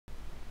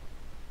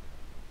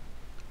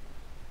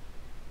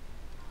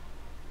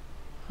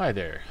Hi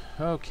there.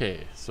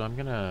 Okay, so I'm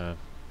gonna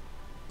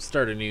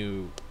start a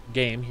new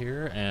game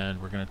here,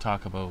 and we're gonna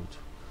talk about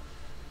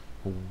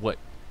what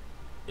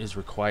is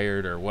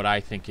required or what I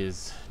think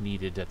is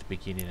needed at the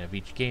beginning of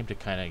each game to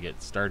kind of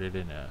get started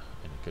in a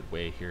good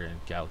way here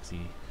in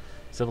Galaxy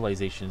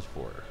Civilizations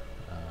 4.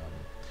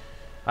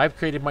 I've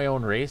created my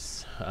own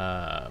race,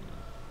 so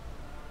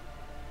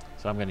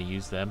I'm gonna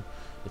use them.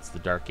 It's the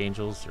Dark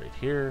Angels right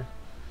here.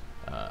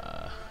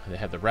 They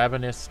have the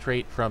Ravenous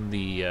trait from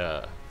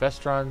the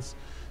Vestrons.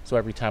 So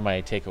every time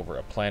I take over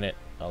a planet,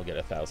 I'll get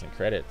 1,000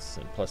 credits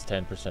and plus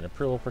 10%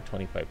 approval for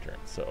 25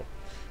 turns. So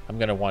I'm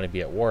going to want to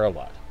be at war a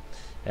lot.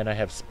 And I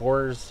have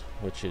Spores,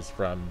 which is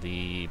from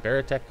the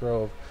Baratech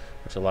Grove,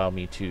 which allow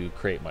me to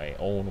create my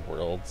own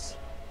worlds.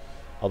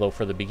 Although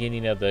for the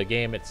beginning of the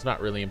game, it's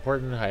not really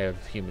important. I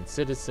have human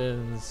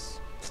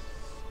citizens.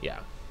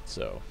 Yeah,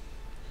 so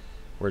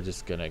we're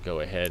just going to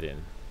go ahead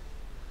and...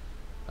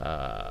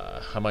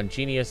 I'm on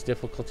Genius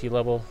difficulty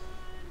level.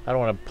 I don't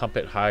want to pump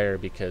it higher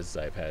because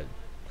I've had...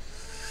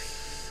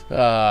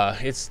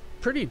 it's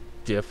pretty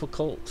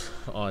difficult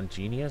on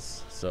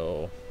Genius,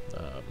 so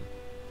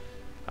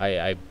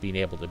I've been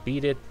able to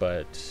beat it,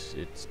 but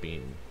it's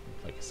been,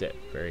 like I said,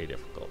 very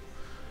difficult.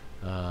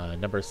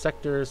 Number of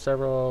sectors,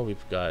 several.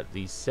 We've got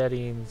these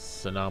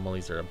settings.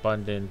 Anomalies are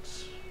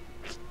abundant.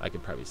 I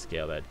could probably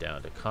scale that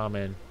down to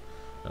common.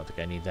 I don't think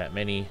I need that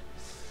many.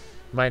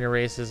 Minor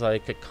races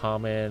like a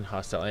common,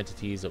 hostile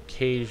entities,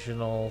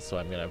 occasional, so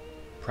I'm going to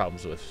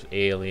problems with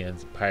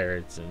aliens,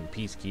 pirates, and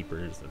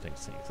peacekeepers and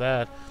things like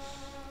that.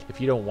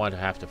 If you don't want to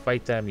have to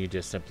fight them, you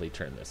just simply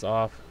turn this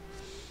off.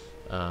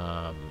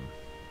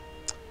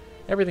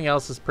 Everything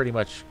else is pretty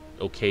much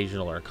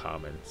occasional or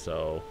common,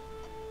 so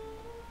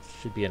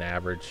should be an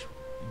average,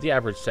 the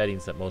average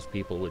settings that most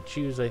people would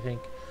choose, I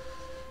think.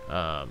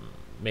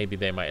 Maybe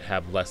they might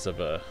have less of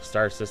a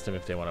star system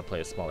if they want to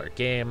play a smaller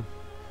game.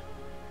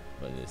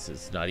 But this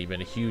is not even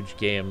a huge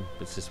game.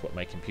 It's just what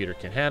my computer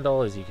can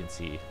handle. As you can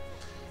see,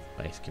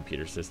 my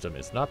computer system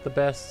is not the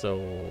best, so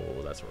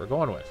that's what we're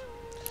going with.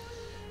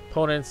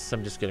 Opponents,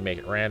 I'm just going to make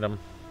it random.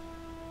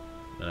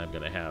 And I'm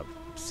going to have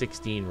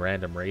 16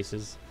 random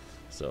races.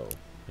 So,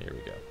 here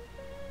we go.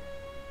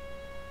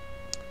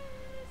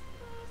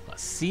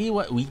 Let's see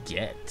what we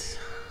get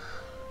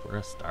for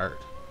a start.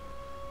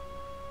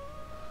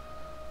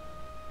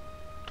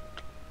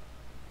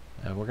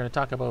 And we're going to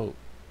talk about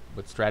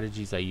what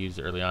strategies I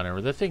used early on,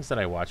 or the things that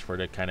I watch for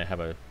to kind of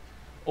have a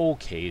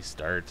okay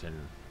start and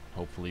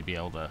hopefully be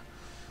able to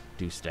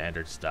do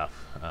standard stuff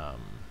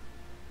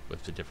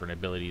with the different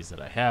abilities that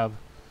I have.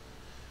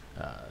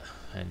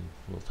 And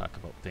we'll talk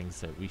about things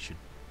that we should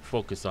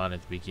focus on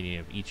at the beginning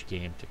of each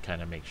game to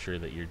kind of make sure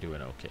that you're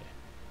doing okay.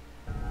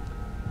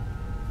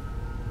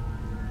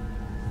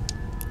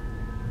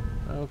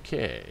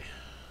 Okay,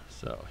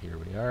 so here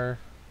we are.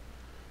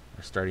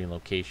 Our starting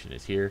location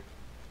is here.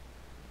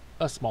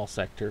 A small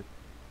sector.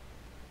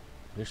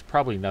 There's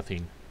probably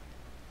nothing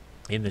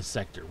in this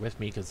sector with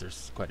me because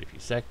there's quite a few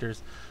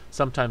sectors.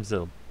 Sometimes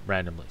they'll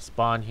randomly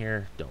spawn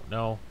here, don't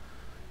know.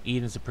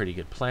 Eden's a pretty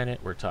good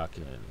planet. We're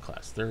talking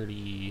class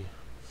 30.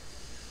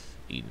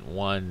 Eden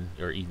 1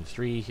 or Eden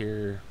 3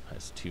 here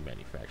has 2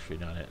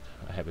 manufacturing on it.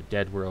 I have a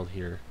dead world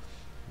here,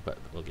 but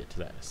we'll get to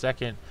that in a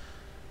second.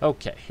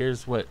 Okay,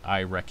 here's what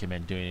I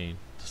recommend doing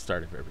to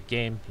start of every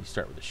game. You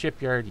start with a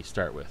shipyard. You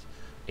start with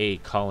a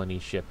colony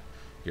ship.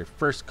 Your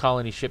first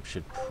colony ship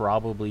should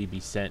probably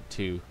be sent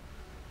to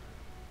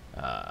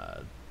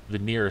the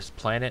nearest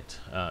planet.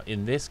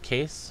 In this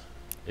case,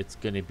 it's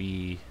going to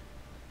be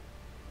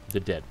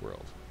the dead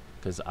world,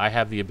 because I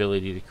have the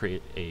ability to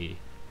create a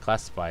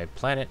classified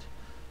planet.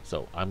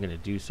 So I'm going to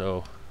do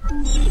so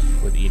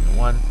with Eden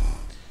 1.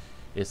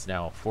 It's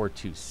now a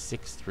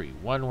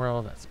 42631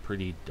 world. That's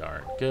pretty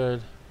darn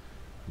good.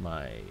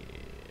 My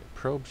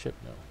probe ship,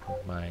 no,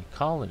 my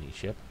colony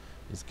ship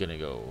is going to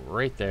go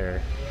right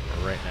there,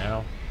 right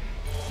now,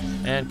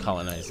 and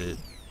colonize it,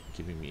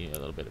 giving me a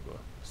little bit of a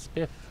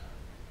spiff.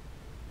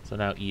 So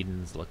now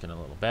Eden's looking a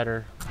little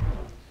better.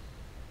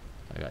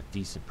 I got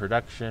decent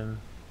production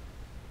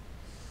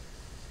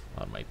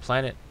on my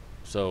planet.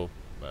 So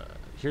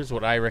here's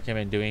what I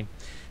recommend doing,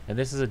 and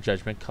this is a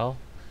judgment call.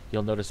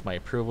 You'll notice my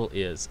approval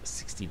is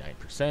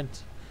 69%.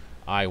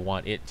 I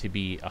want it to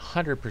be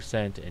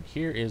 100%, and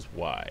here is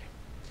why.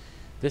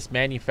 This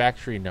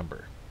manufacturing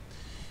number,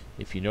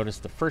 if you notice,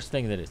 the first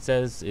thing that it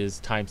says is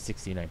times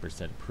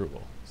 69%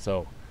 approval.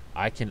 So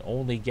I can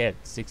only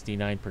get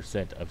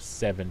 69% of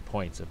 7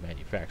 points of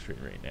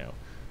manufacturing right now,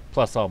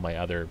 plus all my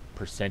other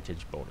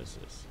percentage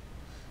bonuses.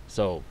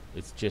 So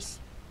it's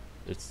just,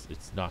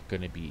 it's not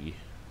going to be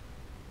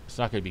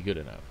good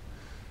enough.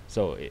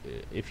 So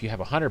if you have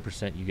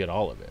 100%, you get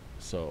all of it.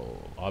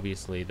 So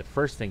obviously the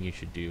first thing you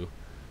should do,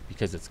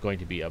 because it's going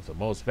to be of the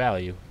most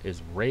value,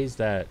 is raise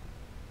that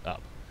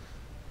up.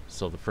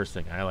 So the first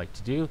thing I like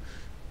to do,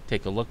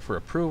 take a look for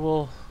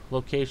approval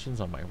locations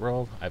on my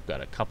world. I've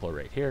got a couple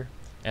right here,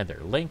 and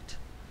they're linked.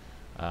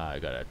 I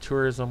got a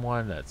tourism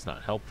one that's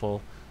not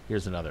helpful.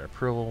 Here's another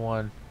approval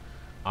one.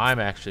 I'm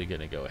actually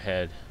going to go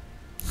ahead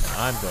and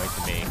I'm going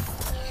to make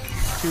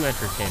 2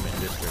 entertainment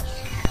districts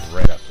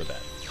right off the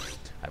bat.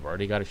 I've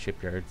already got a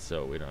shipyard,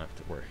 so we don't have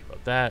to worry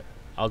about that.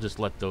 I'll just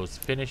let those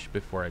finish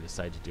before I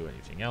decide to do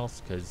anything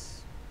else,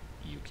 because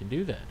you can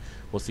do that.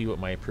 We'll see what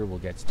my approval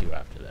gets to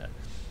after that.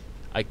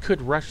 I could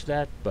rush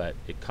that, but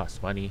it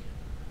costs money.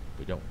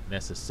 We don't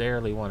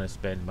necessarily want to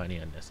spend money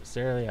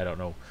unnecessarily. I don't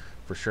know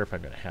for sure if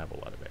I'm going to have a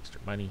lot of extra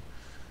money.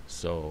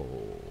 So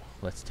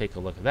let's take a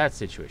look at that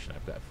situation.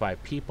 I've got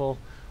 5 people.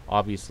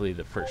 Obviously,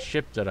 the first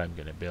ship that I'm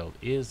going to build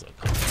is a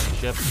colony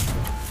ship.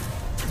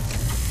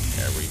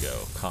 There we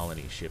go.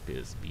 Colony ship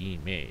is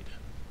being made.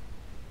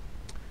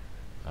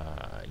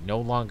 I no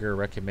longer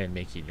recommend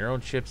making your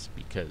own ships,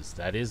 because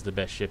that is the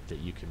best ship that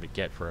you can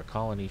get for a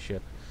colony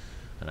ship.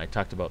 And I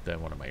talked about that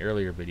in one of my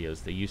earlier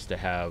videos. They used to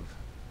have...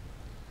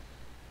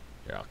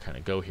 Here, I'll kind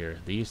of go here.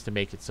 They used to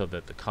make it so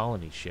that the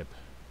colony ship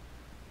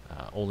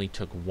only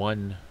took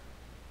 1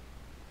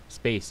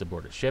 space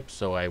aboard a ship.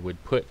 So I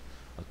would put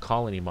a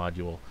colony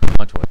module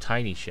onto a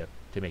tiny ship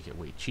to make it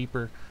way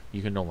cheaper.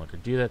 You can no longer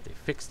do that. They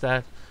fixed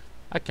that.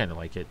 I kind of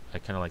like it. I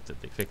kind of like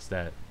that they fixed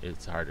that.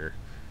 It's harder.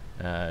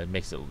 It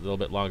makes it a little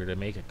bit longer to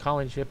make a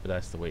colony ship, but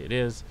that's the way it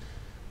is.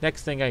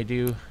 Next thing I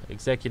do,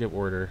 executive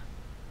order.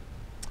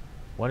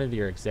 One of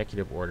your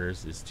executive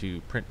orders is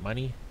to print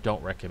money.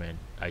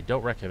 I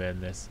don't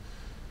recommend this.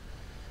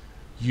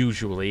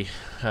 Usually,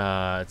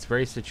 it's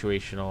very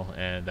situational,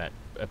 and that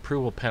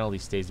approval penalty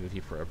stays with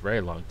you for a very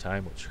long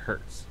time, which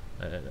hurts.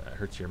 It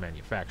hurts your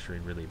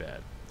manufacturing really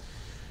bad.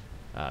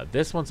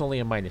 This one's only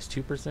a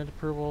 -2%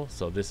 approval,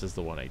 so this is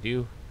the one I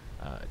do.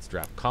 It's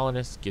draft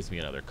colonist, gives me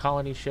another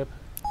colony ship,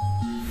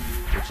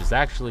 which is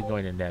actually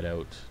going to net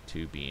out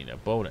to being a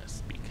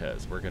bonus,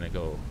 because we're going to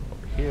go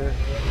over here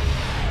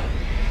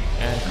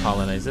and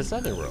colonize this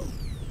other world.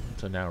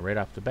 So now right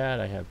off the bat,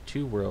 I have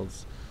 2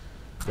 worlds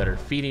that are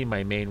feeding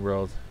my main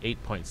world.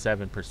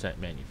 8.7%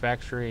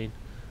 manufacturing,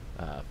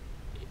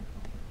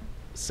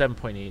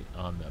 7.8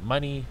 on the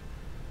money,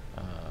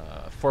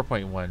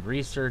 4.1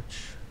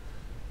 research,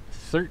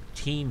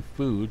 13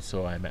 food,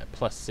 so I'm at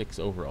 +6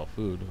 overall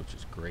food, which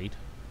is great,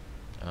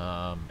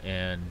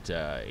 and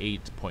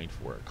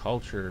 8.4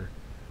 culture.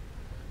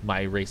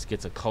 My race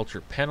gets a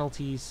culture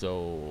penalty,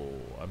 so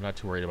I'm not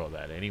too worried about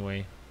that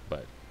anyway,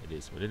 but it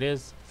is what it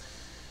is.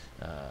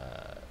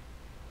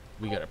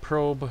 We got a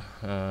probe.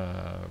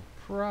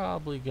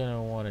 Probably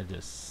gonna want to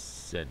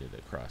just send it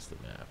across the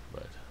map,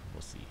 but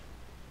we'll see.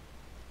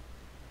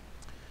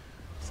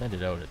 Send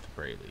it out at the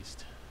very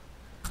least.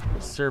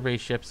 The survey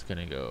ship's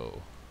gonna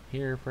go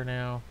here for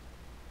now,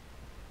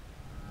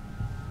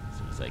 as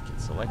soon as I can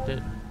select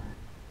it.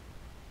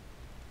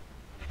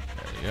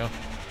 There we go.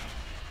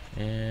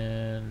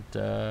 And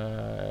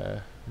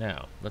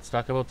now let's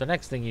talk about the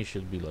next thing you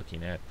should be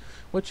looking at,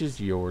 which is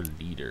your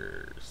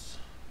leaders.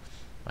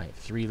 I have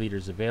 3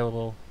 leaders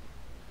available.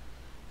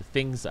 The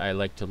things I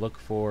like to look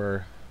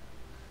for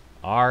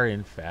are,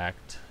 in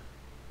fact,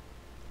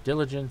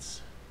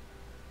 diligence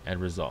and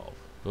resolve.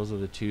 Those are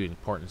the 2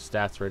 important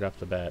stats right off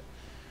the bat.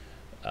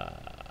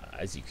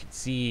 As you can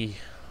see,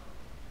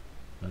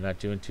 I'm not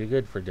doing too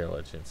good for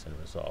diligence and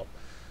resolve.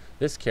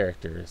 This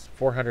character is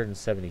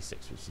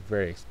 476, which is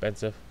very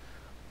expensive.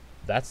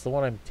 That's the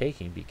one I'm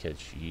taking because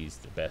she's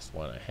the best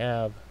one I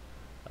have.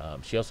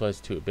 She also has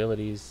 2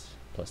 abilities.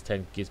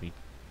 +10 gives me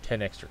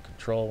 10 extra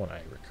control when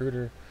I recruit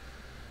her.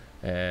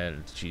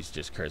 And she's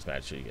just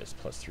charismatic. She gets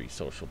 +3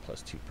 social,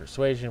 +2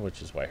 persuasion,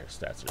 which is why her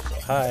stats are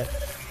so high.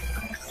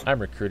 I'm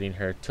recruiting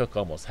her. Took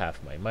almost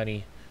half my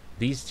money.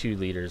 These 2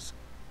 leaders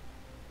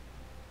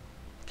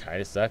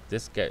kind of suck.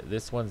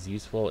 This one's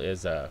useful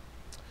as a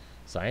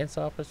science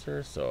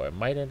officer, so I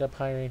might end up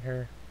hiring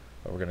her,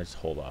 but we're gonna just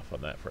hold off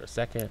on that for a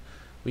second.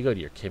 We go to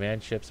your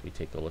command ships. We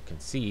take a look and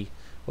see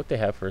what they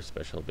have for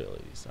special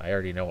abilities. I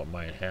already know what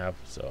mine have,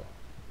 so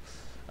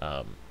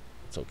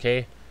it's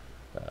okay.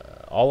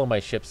 All of my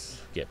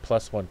ships get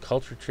 +1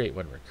 culture trait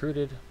when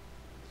recruited.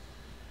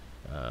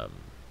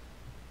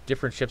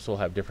 Different ships will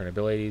have different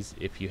abilities.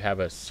 If you have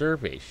a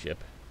survey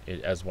ship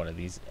as one of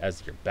these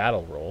as your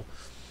battle role,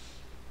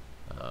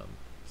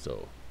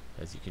 so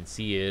as you can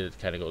see, it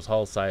kind of goes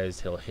hull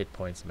size, hit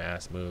points,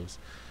 mass, moves.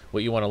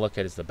 What you want to look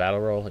at is the battle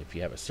role. If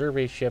you have a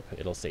survey ship,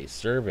 it'll say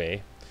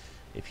survey.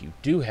 If you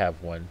do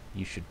have one,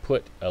 you should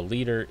put a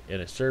leader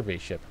in a survey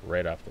ship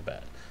right off the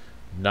bat.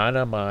 None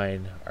of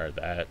mine are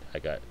that. I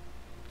got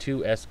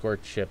 2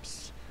 escort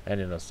ships and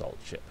an assault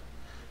ship.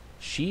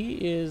 She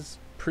is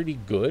pretty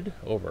good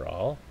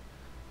overall,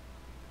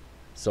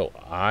 so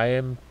I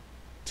am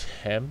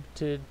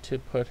tempted to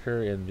put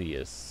her in the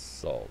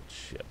assault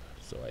ship,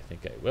 so I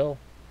think I will.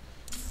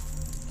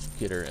 Let's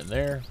get her in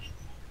there.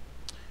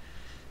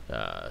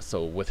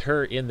 So with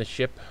her in the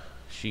ship,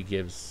 she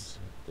makes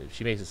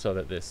it so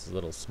that this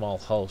little small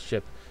hull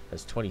ship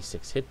has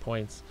 26 hit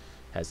points,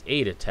 has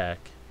 8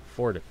 attack,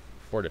 4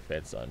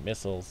 defense on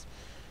missiles.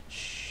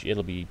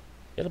 It'll be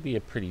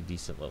a pretty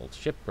decent little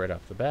ship right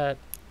off the bat,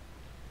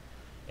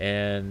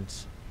 and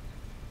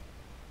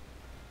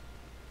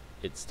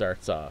it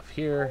starts off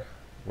here.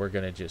 We're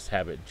gonna just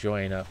have it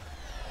join up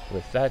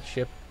with that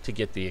ship to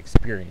get the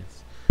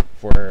experience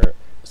for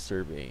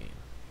surveying.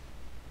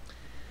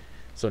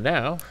 So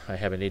now I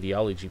have an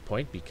ideology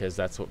point because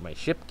that's what my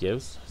ship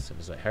gives. As soon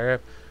as I hire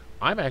it,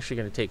 I'm actually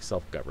going to take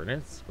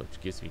self-governance,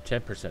 which gives me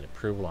 10%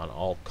 approval on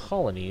all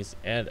colonies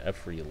and a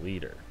free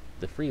leader.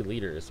 The free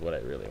leader is what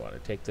I really want to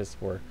take this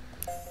for.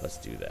 Let's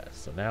do that.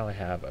 So now I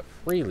have a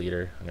free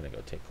leader. I'm going to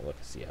go take a look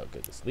and see how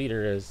good this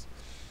leader is.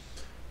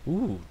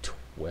 Ooh,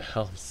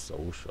 12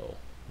 social.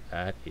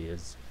 That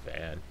is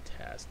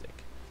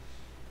fantastic.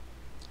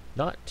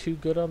 Not too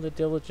good on the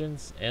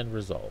diligence and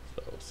resolve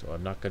though, so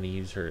I'm not going to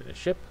use her in a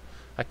ship.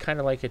 I kind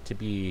of like it to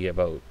be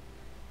about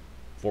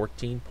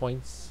 14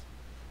 points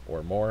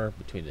or more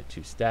between the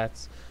two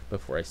stats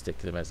before I stick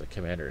them as a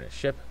commander in a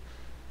ship.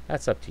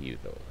 That's up to you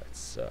though.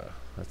 That's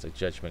a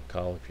judgment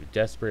call. If you're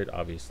desperate,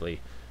 obviously,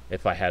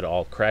 if I had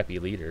all crappy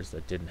leaders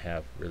that didn't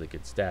have really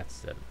good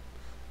stats, then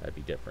that'd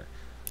be different.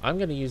 I'm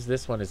going to use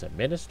this one as a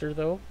minister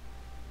though.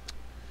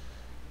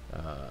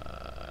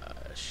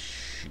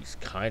 She's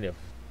kind of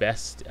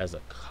best as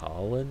a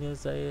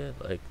colonizer,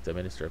 like the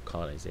Minister of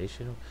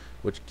Colonization,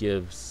 which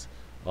gives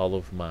all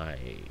of my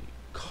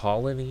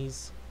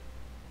colonies,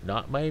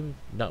 not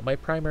my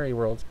primary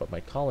worlds, but my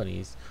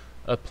colonies,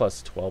 a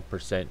plus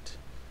 12%.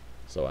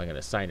 So I'm going to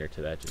assign her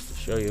to that just to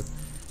show you.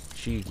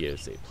 She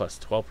gives a plus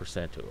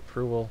 12% to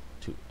approval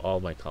to all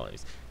my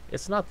colonies.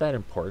 It's not that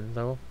important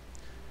though.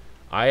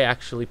 I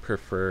actually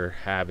prefer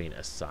having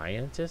a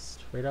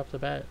scientist right off the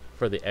bat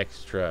for the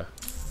extra,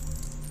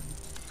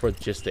 for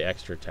just the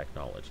extra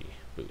technology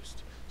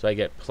boost. So I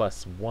get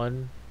plus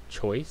 1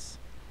 choice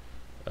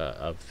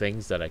of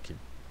things that I could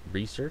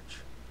research,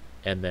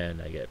 and then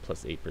I get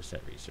plus 8%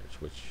 research,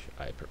 which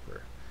I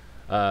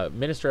prefer.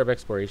 Minister of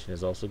Exploration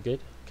is also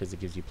good because it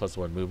gives you plus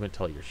 1 movement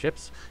to all your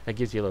ships. It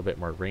gives you a little bit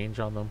more range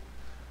on them.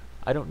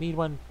 I don't need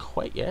one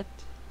quite yet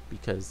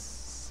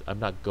because I'm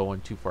not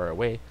going too far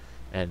away,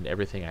 and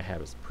everything I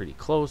have is pretty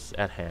close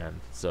at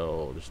hand,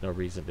 so there's no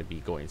reason to be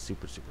going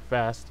super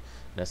fast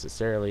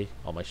necessarily.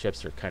 All my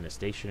ships are kind of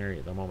stationary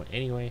at the moment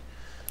anyway.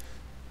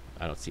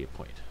 I don't see a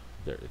point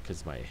there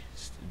because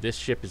this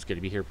ship is going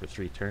to be here for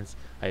 3 turns.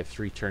 I have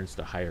 3 turns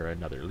to hire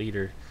another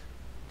leader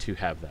to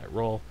have that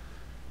role,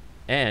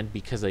 and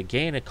because I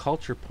gain a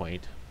culture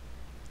point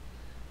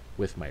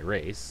with my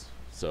race,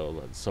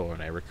 so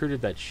when I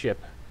recruited that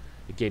ship,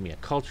 it gave me a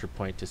culture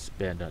point to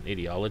spend on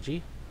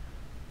ideology,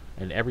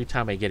 and every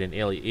time I get an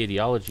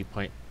ideology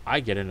point, I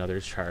get another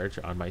charge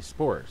on my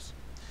spores.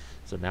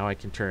 So now I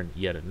can turn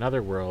yet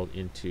another world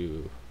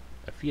into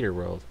a feeder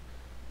world,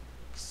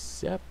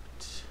 except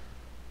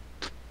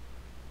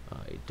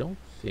I don't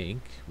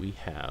think we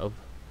have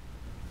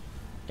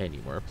any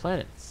more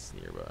planets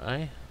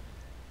nearby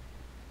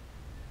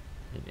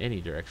in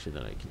any direction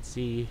that I can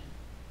see.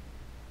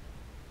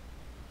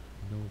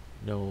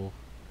 No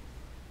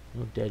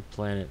dead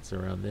planets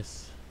around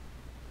this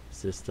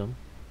system.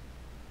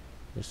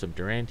 There's some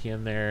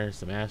Durantium there,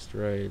 some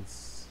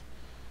asteroids,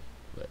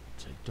 but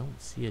I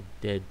don't see a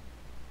dead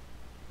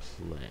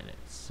planet.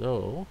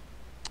 So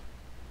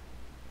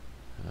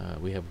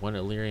we have 1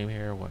 Illyrium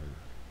here, 1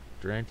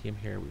 Durantium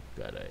here. We've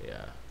got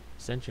a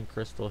Ascension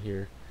Crystal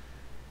here,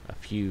 a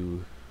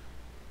few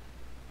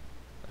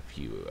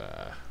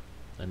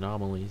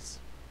anomalies.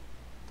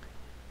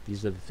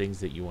 These are the things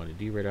that you want to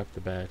do right off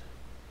the bat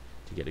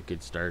to get a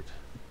good start.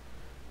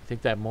 I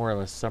think that more or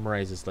less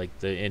summarizes like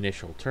the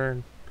initial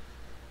turn.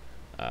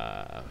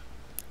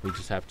 We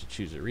just have to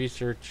choose a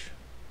research.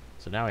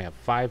 So now I have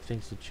 5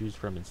 things to choose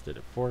from instead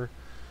of 4.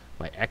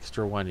 My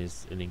extra one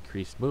is an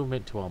increased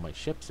movement to all my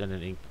ships and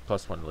an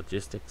plus 1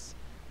 logistics,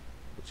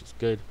 which is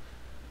good.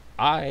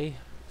 I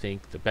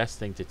think the best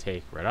thing to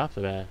take right off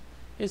the bat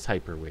is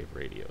hyperwave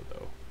radio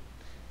though.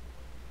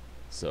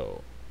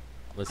 So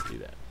let's do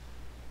that.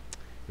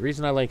 The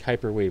reason I like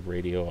hyperwave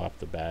radio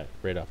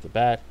right off the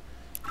bat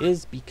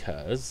is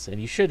because,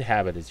 and you should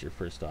have it as your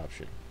first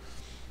option,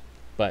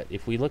 but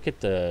if we look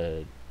at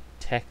the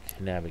tech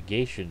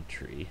navigation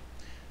tree,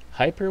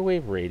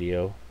 hyperwave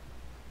radio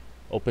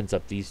opens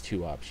up these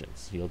 2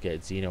 options. You'll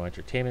get Xeno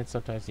Entertainment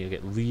sometimes, and you'll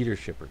get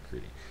leadership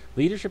recruiting.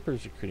 Leadership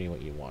is recruiting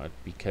what you want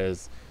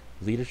because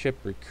leadership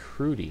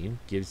recruiting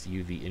gives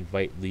you the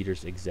invite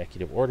leaders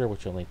executive order,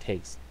 which only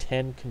takes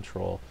 10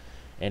 control,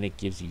 and it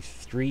gives you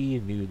 3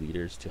 new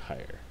leaders to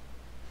hire.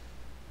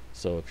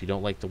 So if you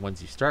don't like the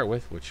ones you start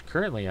with, which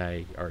currently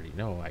I already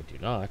know I do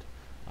not,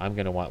 I'm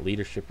going to want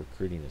leadership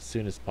recruiting as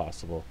soon as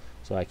possible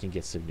so I can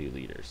get some new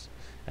leaders.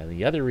 And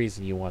the other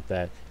reason you want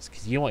that is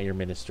because you want your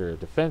Minister of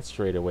Defense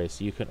straight away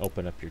so you can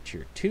open up your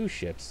Tier 2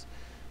 ships,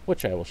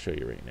 which I will show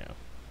you right now.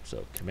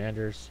 So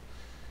commanders,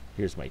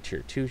 here's my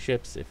Tier 2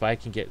 ships. If I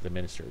can get the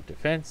Minister of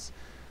Defense,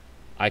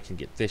 I can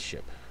get this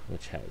ship,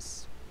 which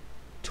has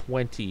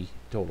 20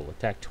 total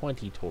attack,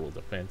 20 total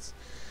defense.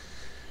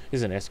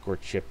 Is an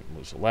escort ship. It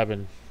moves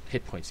 11,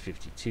 hit points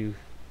 52.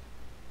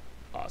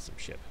 Awesome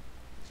ship.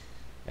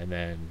 And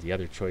then the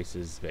other choice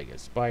is Vega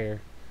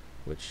Spire,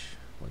 which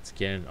once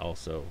again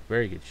also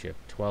very good ship,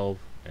 12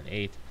 and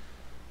 8.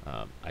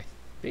 I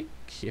think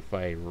if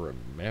I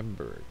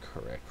remember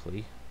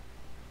correctly,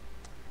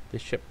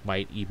 this ship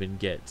might even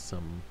get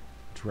some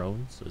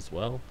drones as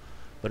well,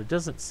 but it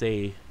doesn't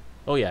say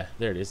Oh yeah,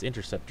 there it is.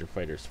 Interceptor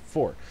fighters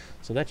 4.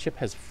 So that ship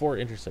has 4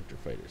 interceptor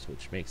fighters,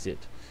 which makes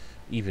it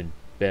even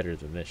better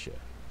than this ship.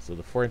 So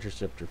the 4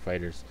 interceptor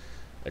fighters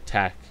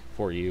attack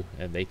for you,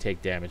 and they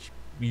take damage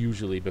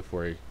usually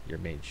before your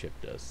main ship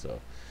does.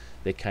 So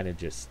they kind of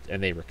just,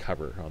 and they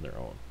recover on their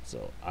own.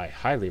 So I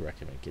highly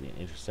recommend getting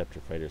interceptor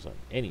fighters on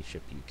any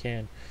ship you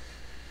can.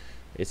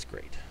 It's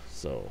great.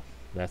 So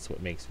that's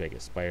what makes Mega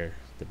Spire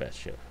the best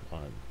ship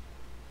on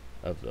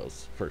of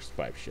those first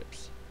 5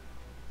 ships.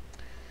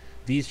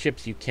 These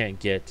ships you can't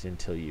get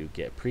until you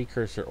get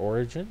Precursor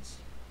Origins,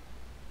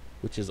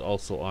 which is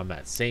also on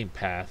that same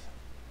path.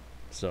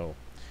 So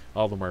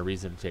all the more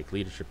reason to take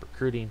Leadership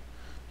Recruiting,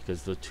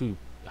 because the 2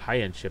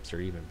 high-end ships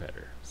are even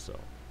better. So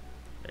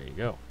there you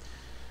go.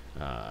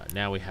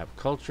 Now we have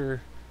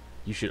Culture.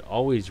 You should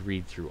always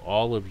read through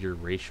all of your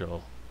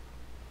racial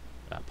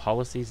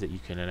policies that you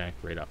can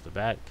enact right off the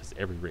bat, because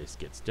every race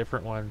gets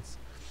different ones.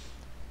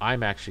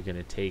 I'm actually going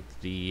to take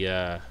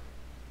the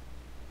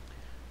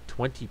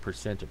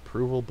 20%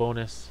 approval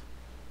bonus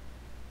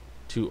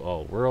to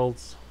all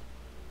worlds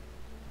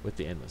with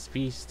the Endless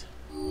Feast.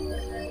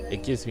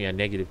 It gives me a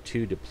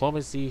 -2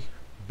 diplomacy,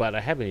 but I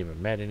haven't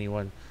even met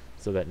anyone,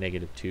 so that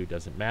 -2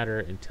 doesn't matter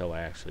until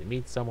I actually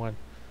meet someone.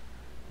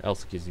 It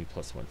also gives me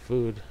 +1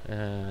 food,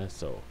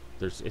 so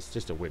it's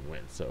just a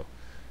win-win. So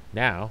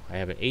now I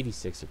have an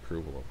 86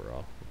 approval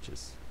overall, which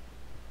is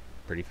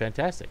pretty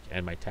fantastic,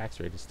 and my tax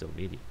rate is still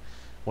medium.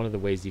 One of the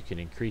ways you can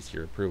increase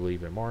your approval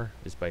even more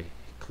is by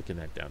clicking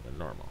that down to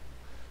normal.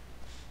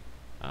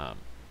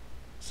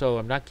 So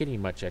I'm not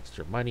getting much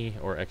extra money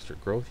or extra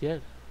growth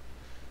yet,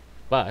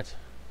 but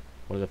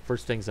one of the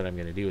first things that I'm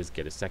going to do is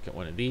get a second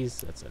one of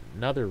these. That's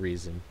another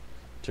reason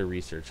to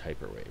research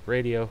hyperwave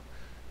radio,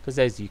 because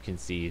as you can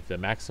see, the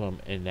maximum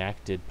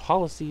enacted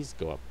policies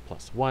go up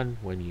 +1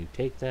 when you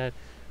take that,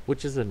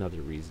 which is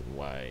another reason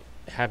why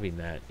having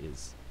that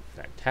is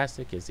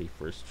fantastic as a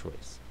first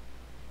choice.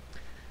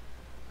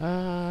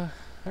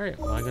 Alright,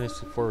 well, I'm going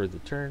to forward the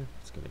turn.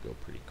 It's going to go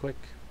pretty quick.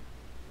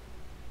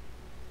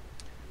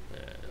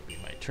 It'll be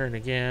my turn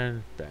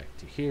again. Back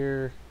to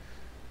here.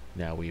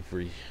 Now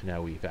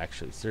we've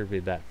actually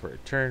surveyed that for a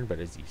turn, but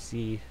as you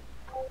see,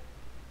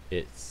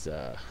 it's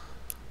going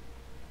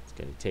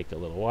to take a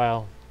little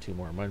while, 2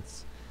 more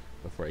months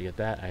before I get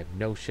that. I have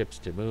no ships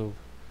to move.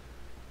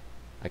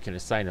 I can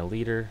assign a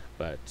leader,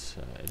 but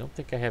I don't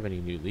think I have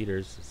any new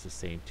leaders. It's the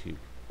same 2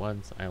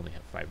 ones. I only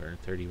have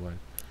 531.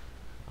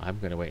 I'm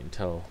going to wait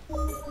until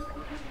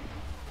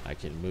I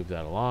can move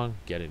that along,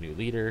 get a new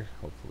leader.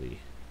 Hopefully,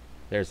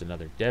 there's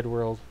another dead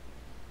world.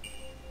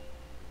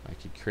 I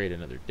could create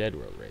another dead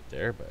world right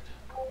there, but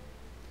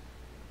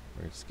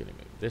we're just going to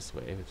move this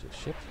way with the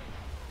ship.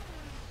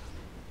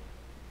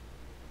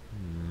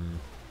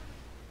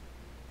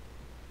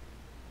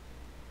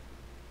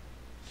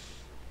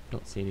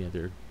 Don't see any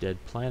other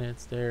dead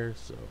planets there,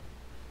 so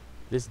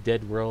this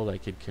dead world I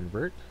could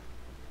convert.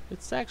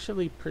 It's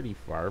actually pretty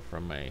far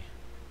from my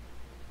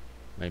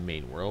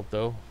main world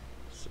though,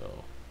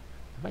 so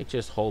I might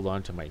just hold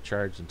on to my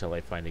charge until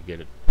I find a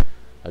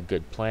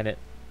good planet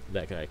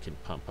that I can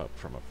pump up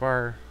from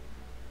afar.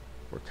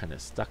 We're kind of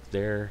stuck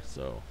there,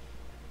 so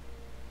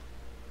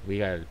we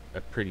got a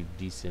pretty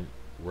decent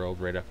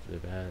world right off the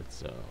bat,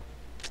 so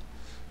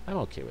I'm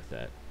okay with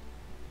that.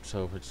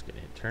 So we're just gonna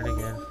hit turn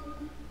again.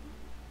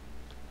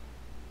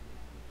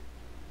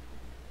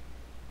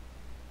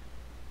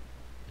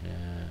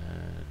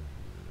 And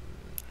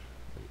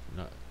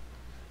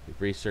we've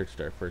researched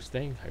our first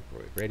thing.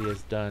 Hyperwave radio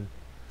is done.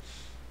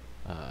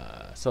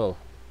 So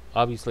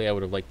obviously I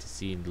would have liked to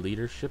see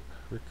leadership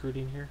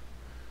recruiting here.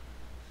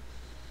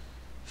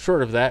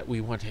 Short of that,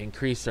 we want to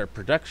increase our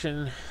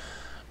production.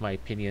 My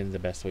opinion, the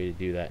best way to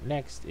do that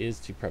next is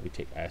to probably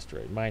take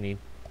asteroid mining,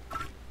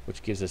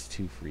 which gives us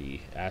 2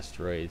 free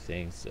asteroid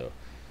things. So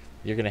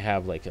you're going to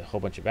have like a whole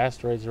bunch of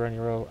asteroids around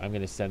your row. I'm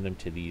going to send them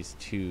to these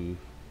 2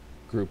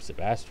 groups of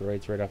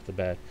asteroids right off the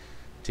bat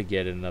to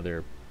get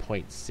another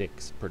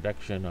 0.6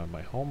 production on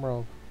my home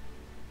row.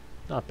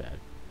 Not bad.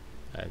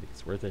 I think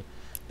it's worth it.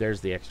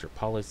 There's the extra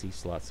policy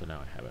slot, so now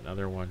I have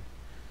another one.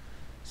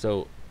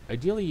 So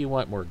ideally you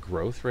want more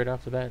growth right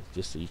off the bat,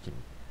 just so you can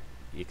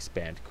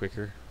expand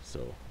quicker.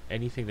 So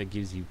anything that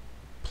gives you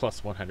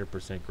plus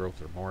 100%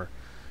 growth or more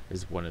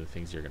is one of the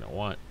things you're going to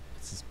want.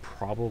 This is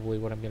probably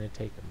what I'm going to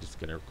take. I'm just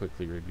going to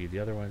quickly review the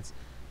other ones.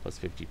 Plus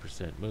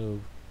 50%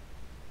 move,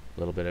 a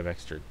little bit of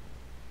extra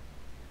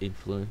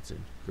influence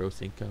and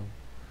gross income,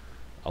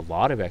 a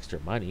lot of extra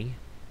money,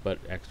 but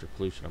extra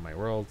pollution on my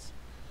worlds,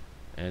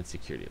 and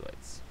security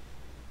lights.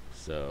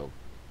 So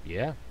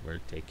yeah, we're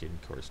taking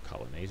course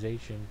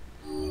colonization.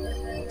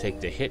 We'll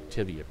take the hit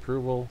to the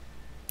approval.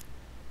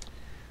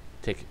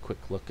 Take a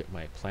quick look at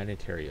my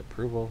planetary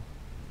approval.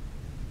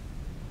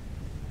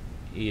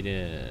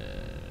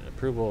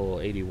 Approval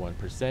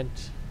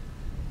 81%.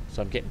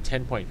 So I'm getting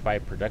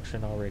 10.5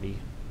 production already.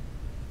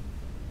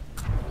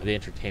 The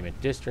entertainment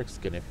district's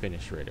gonna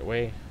finish right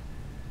away.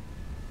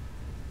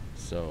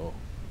 So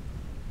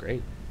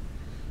great.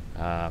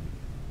 The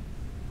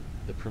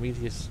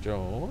Prometheus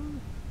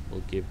stone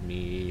will give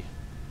me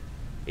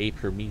a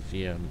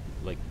premium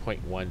like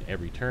 0.1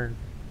 every turn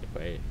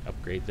if I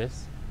upgrade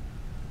this.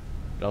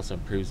 It also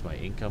improves my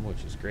income,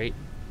 which is great.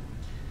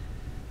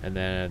 And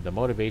then the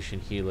motivation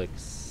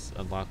helix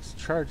unlocks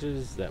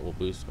charges that will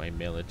boost my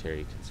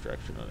military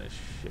construction on a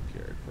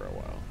shipyard for a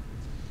while.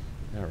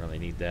 I don't really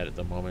need that at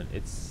the moment.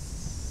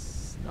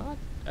 It's not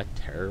a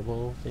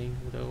terrible thing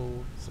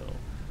though, so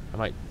I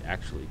might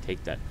actually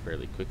take that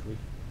fairly quickly.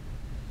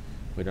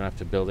 We don't have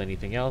to build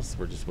anything else.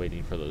 We're just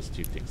waiting for those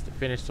two things to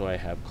finish, so I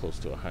have close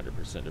to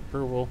 100%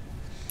 approval.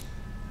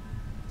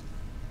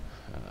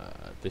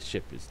 The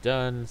ship is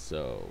done,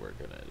 so we're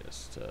gonna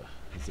just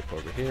zip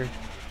over here.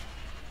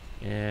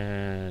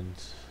 And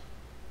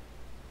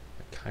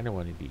I kind of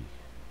want to be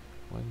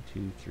 1,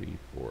 2, 3,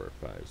 4,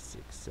 5,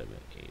 6, 7,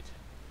 8.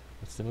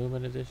 What's the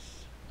movement of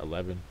this?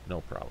 11,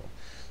 no problem.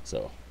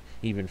 So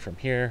even from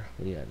here,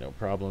 we got no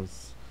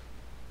problems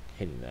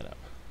hitting that up.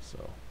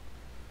 So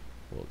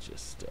we'll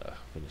just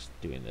finish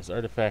doing this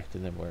artifact,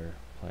 and then our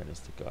plan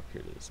is to go up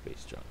here to the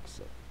space junk.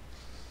 So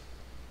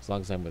as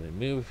long as I'm within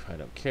move, I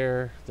don't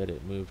care that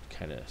it moved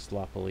kind of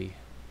sloppily.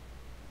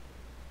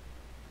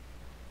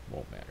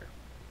 Won't matter.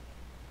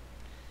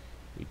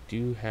 We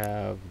do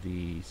have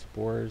the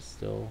spores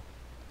still.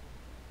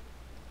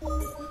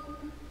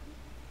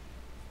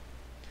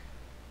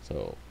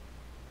 So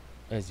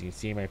as you can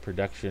see, my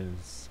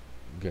production's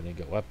gonna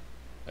go up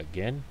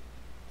again.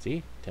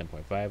 See,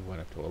 10.5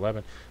 went up to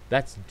 11.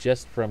 That's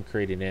just from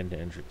creating an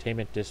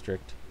entertainment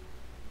district.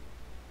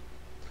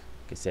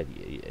 Like I said,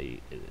 I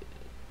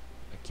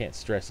can't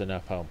stress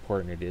enough how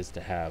important it is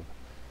to have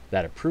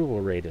that approval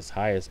rate as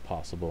high as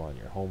possible on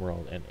your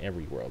homeworld and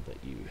every world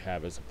that you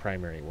have as a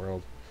primary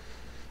world.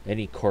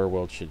 Any core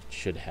world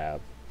should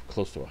have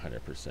close to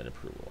 100%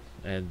 approval.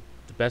 And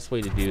the best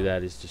way to do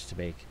that is just to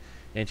make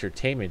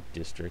entertainment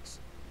districts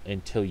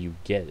until you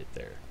get it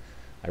there.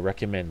 I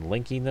recommend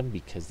linking them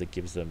because it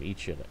gives them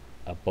each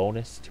a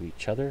bonus to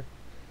each other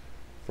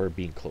for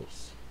being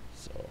close.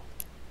 So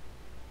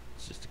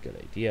it's just a good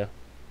idea.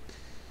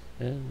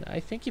 And I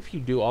think if you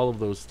do all of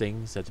those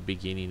things at the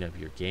beginning of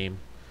your game,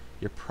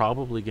 you're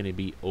probably going to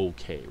be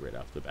okay right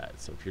off the bat.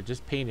 So if you're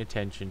just paying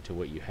attention to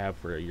what you have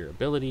for your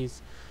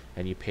abilities,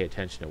 and you pay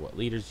attention to what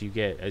leaders you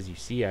get, as you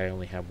see, I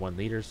only have 1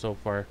 leader so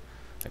far.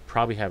 I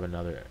probably have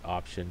another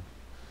option,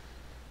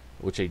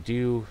 which I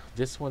do.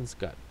 This one's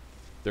got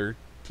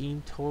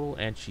 13 total,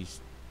 and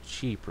she's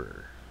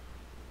cheaper.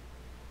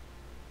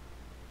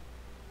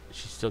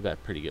 She's still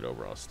got pretty good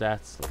overall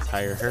stats. Let's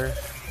hire her.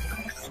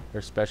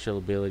 Her special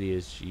ability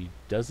is she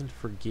doesn't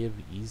forgive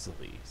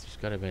easily. She's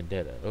got a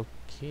vendetta.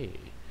 Okay.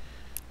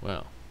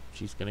 Well,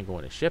 she's going to go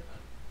in a ship.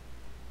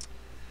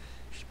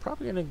 She's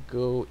probably going to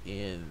go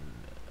in...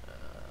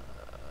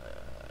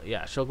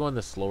 yeah, she'll go in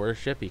the slower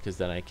ship because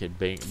then I could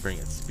bring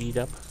its speed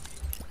up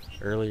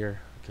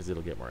earlier because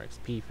it'll get more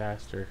XP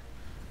faster.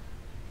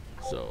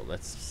 So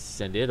let's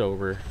send it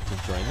over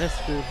to join this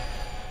group.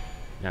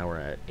 Now we're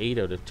at 8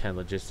 out of 10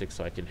 logistics,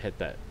 so I can get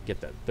that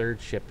 3rd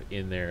ship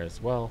in there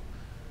as well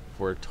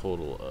for a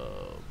total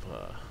of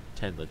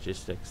 10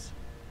 logistics.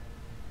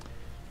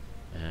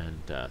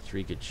 And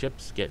 3 good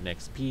ships getting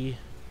XP.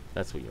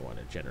 That's what you want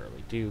to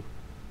generally do.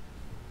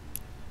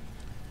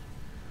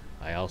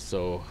 I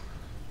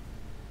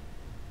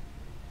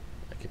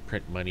could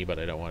print money, but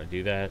I don't want to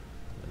do that.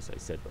 As I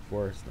said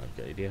before, it's not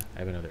a good idea. I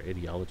have another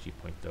ideology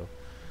point though.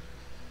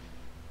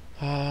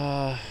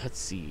 Let's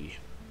see.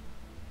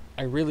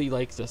 I really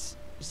like this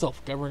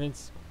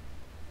self-governance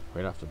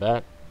right off the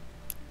bat.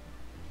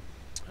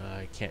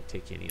 I can't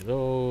take any of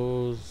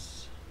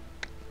those.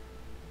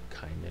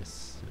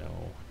 Kindness,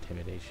 no.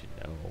 Intimidation,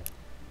 no.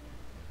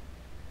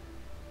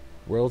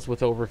 Worlds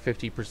with over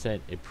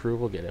 50%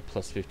 approval get a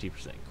plus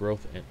 50%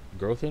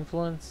 growth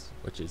influence,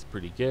 which is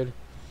pretty good.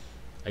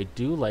 I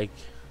do like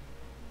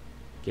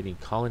getting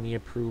colony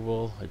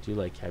approval. I do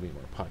like having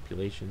more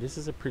population. This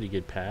is a pretty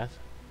good path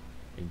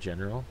in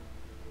general.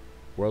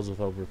 Worlds with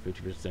over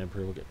 50%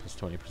 approval get plus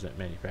 20%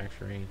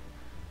 manufacturing.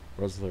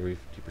 Worlds with over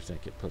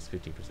 50% get plus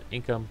 15%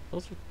 income.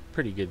 Those are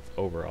pretty good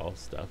overall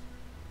stuff.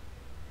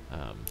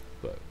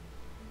 But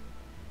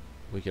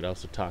we could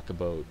also talk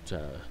about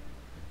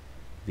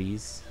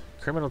these.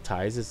 Criminal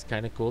ties is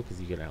kind of cool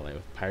because you can ally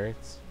with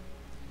pirates.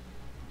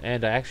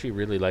 And I actually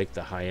really like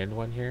the high-end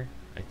one here.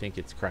 I think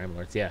it's Crime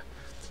Lords. Yeah.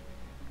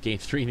 Gain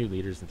 3 new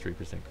leaders and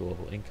 3%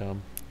 global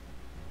income.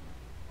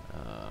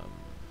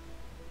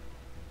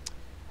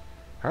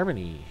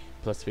 Harmony,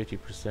 plus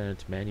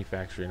 50%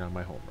 manufacturing on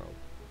my home road.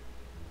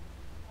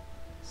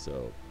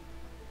 So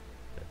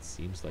that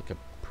seems like a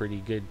pretty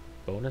good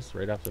bonus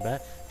right off the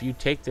bat. If you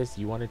take this,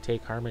 you want to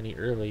take Harmony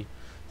early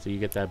so you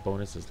get that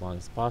bonus as long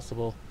as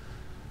possible.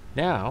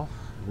 Now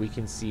we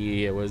can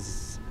see we're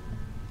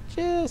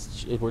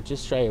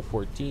just shy of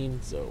 14,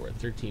 so we're at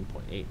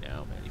 13.8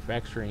 now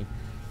manufacturing.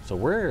 So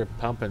we're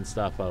pumping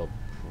stuff out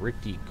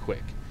pretty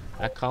quick.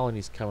 That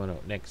colony's coming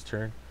out next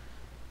turn,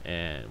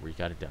 and we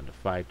got it down to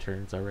 5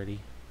 turns already.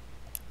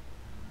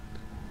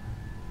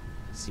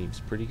 Seems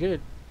pretty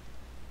good.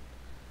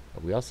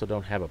 But we also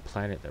don't have a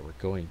planet that we're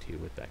going to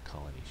with that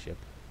colony ship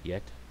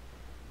yet.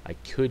 I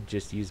could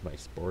just use my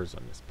spores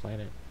on this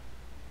planet.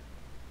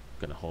 I'm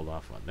gonna hold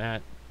off on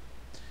that.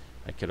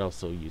 I could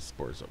also use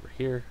spores over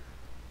here.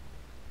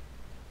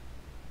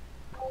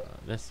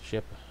 This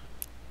ship.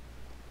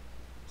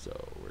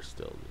 So we're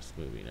still just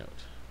moving out.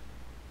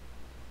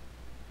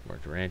 More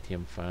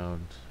Durantium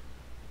found.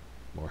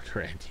 More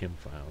Durantium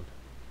found.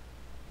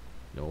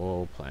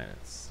 No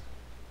planets.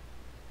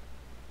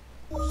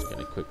 I'm just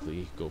gonna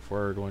quickly go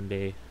forward one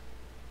day.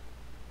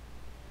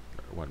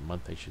 Or 1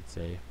 month, I should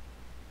say.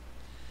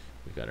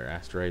 We got our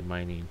asteroid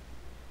mining.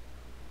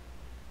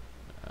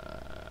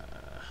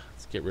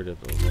 Let's get rid of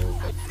the little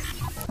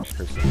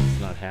person that's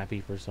not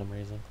happy for some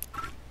reason.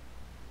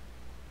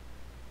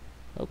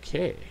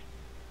 Okay.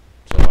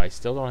 So I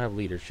still don't have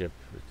leadership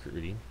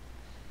recruiting.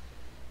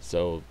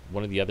 So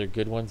one of the other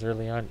good ones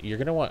early on, you're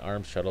going to want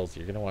armed shuttles,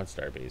 you're going to want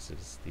star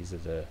bases. These are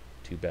the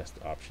two best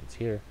options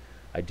here.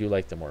 I do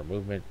like the more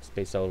movement.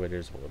 Space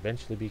elevators will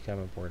eventually become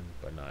important,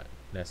 but not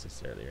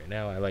necessarily right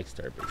now. I like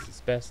star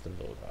bases best of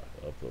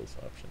those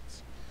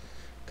options,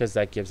 because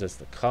that gives us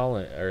the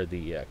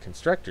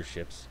constructor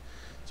ships.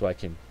 So I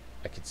can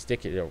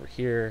stick it over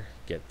here,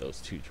 get those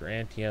 2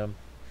 Durantium.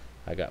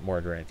 I got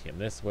more Durantium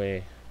this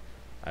way.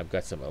 I've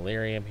got some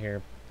Illyrium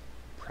here,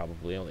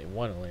 probably only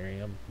 1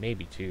 Illyrium,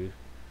 maybe 2.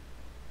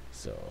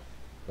 So,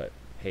 but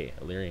hey,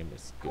 Illyrium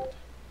is good.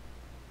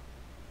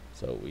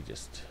 So we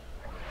just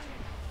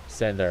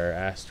send our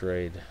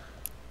asteroid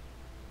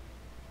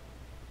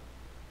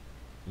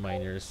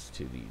miners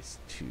to these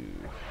 2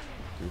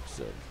 groups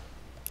of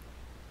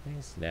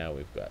things. Now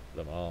we've got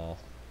them all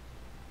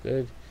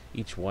good.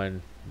 Each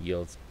one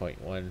yields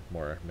 0.1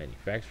 more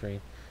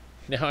manufacturing.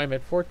 Now I'm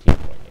at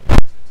 14.8.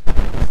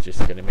 It's just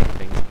going to make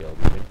things build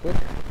even quicker.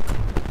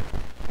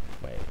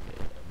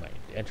 My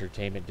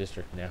entertainment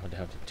district now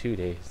down to 2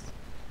 days,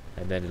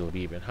 and then it'll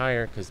be even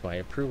higher because my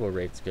approval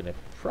rate's going to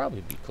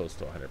probably be close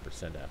to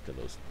 100%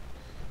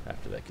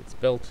 after that gets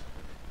built,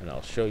 and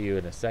I'll show you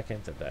in a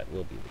second that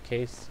will be the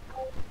case.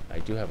 I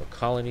do have a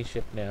colony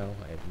ship now.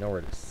 I have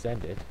nowhere to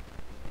send it,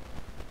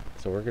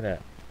 so we're gonna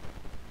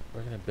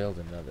build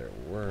another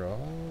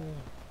world.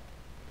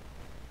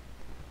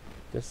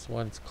 This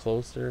one's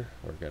closer.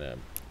 We're gonna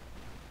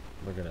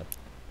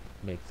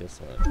make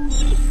this one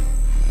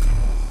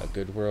a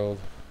good world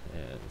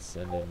and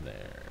send in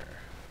there.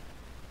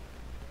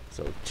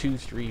 So 2,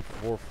 3,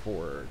 4,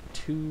 4,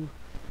 2.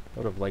 I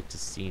would have liked to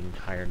seen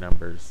higher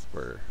numbers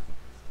I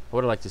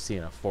would have liked to see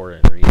a 4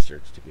 in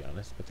research, to be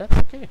honest, but that's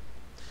okay.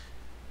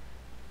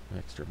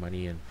 Extra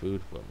money and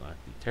food will not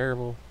be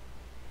terrible.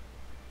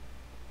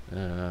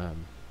 Yep.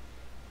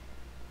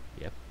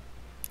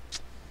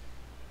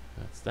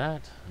 That's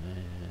that.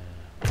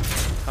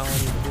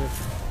 Colony here.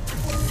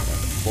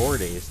 4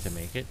 days to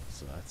make it,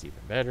 so that's even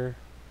better.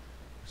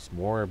 There's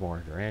more and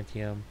more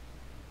Durantium.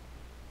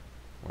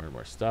 More and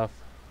more stuff.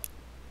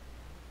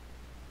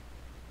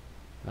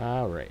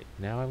 Alright,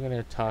 now I'm going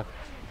to talk.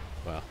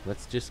 Well,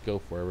 let's just go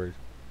forward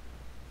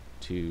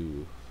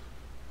to.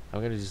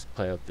 I'm going to just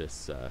play out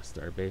this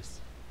star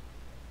base.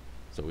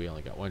 So we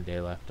only got 1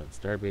 day left on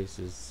star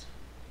bases.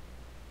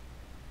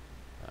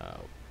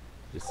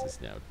 This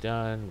is now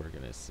done. We're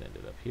going to send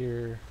it up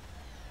here.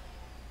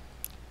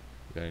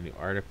 We got a new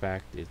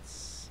artifact.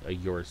 It's a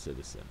Your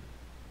Citizen.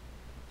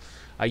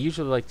 I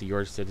usually like the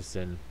Your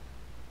Citizen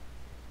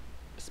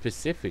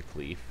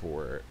specifically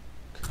for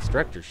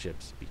constructor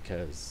ships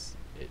because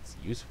it's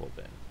useful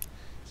then.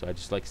 So I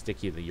just like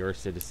sticking the Your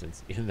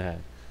Citizens in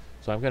that.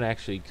 So I'm going to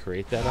actually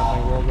create that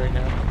on my world right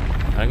now.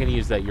 I'm going to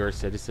use that Your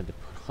Citizen to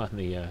put on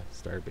the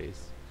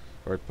starbase,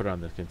 or put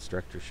on the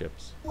constructor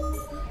ships.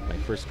 My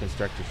first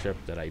constructor ship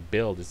that I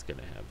build is going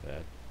to have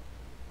that.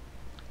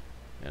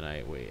 And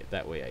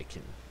that way I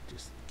can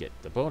just get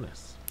the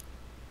bonus.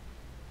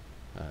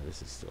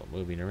 This is still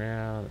moving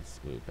around. Let's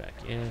move back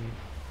in.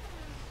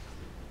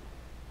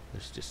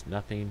 There's just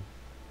nothing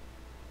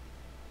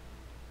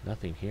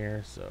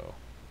here, so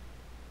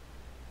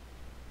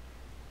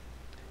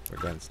we're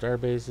done star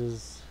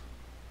bases.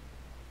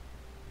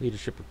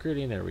 Leadership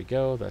recruiting, there we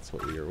go. That's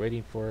what we were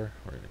waiting for.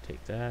 We're going to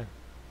take that.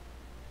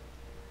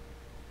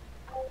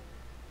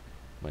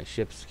 My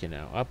ships can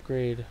now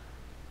upgrade.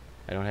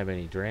 I don't have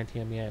any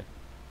Durantium yet,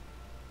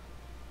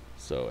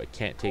 so I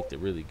can't take the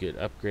really good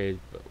upgrade,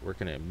 but we're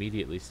going to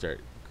immediately start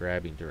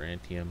grabbing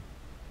Durantium.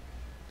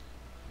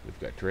 We've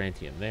got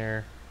Durantium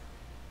there.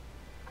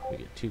 We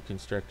get 2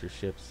 constructor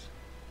ships.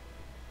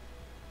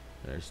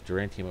 There's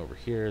Durantium over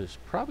here. There's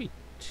probably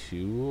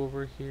 2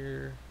 over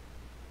here.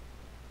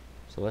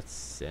 So let's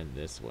send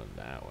this one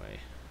that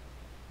way.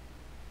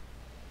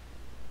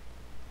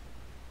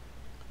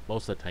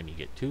 Most of the time you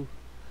get 2.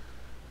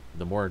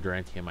 The more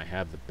Durantium I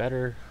have, the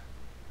better.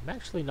 I'm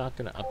actually not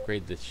going to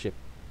upgrade these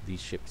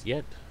ships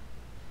yet.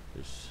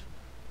 There's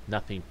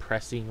nothing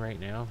pressing right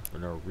now, or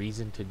no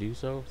reason to do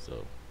so.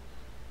 So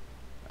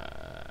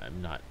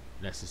I'm not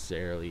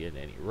necessarily in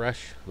any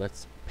rush.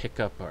 Let's pick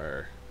up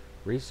our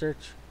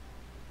research.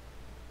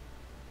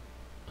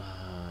 +1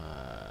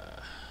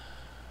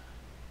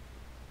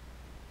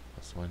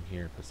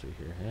 here, +3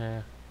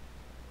 here.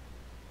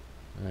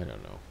 I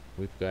don't know.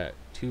 We've got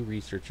 2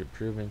 research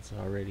improvements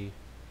already.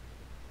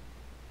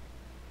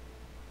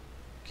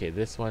 Okay,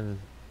 this one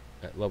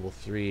at level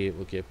 3 it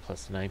will give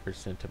plus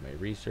 9% to my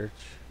research.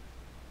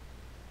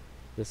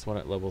 This one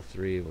at level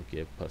 3 will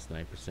give plus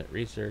 9%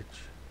 research.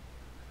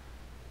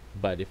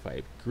 But if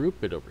I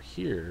group it over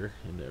here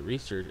in the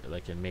research,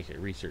 like, and make it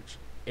research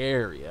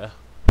area,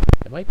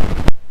 it might be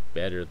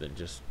better than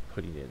just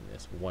putting it in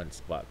this one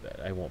spot that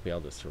I won't be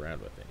able to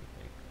surround with anything.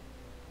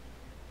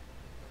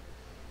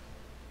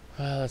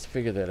 Let's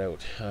figure that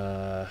out.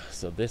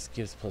 So this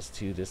gives plus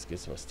 2, this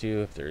gives plus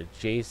 2. If they're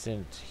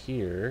adjacent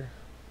here,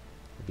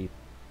 it'll be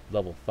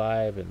level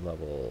 5 and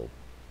level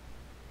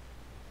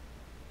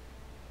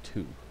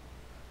 2.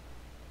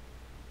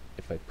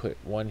 If I put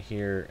one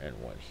here and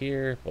one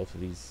here, both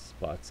of these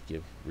spots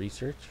give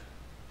research,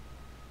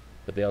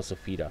 but they also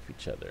feed off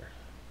each other.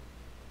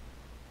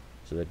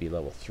 So that'd be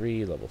level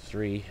 3,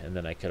 and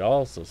then I could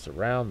also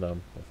surround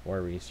them with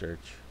more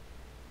research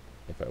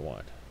if I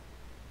want.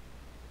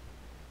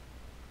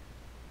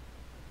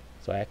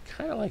 So I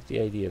kind of like the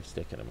idea of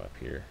sticking them up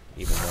here,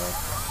 even though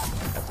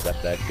I've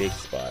got that big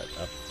spot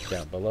up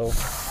down below.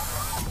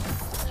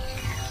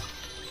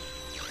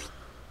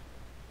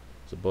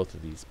 So both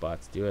of these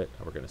spots do it.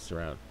 We're going to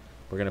surround.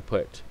 We're going to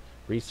put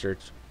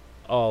research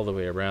all the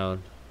way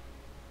around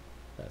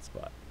that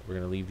spot. We're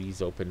going to leave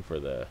these open for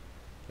the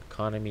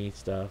economy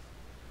stuff.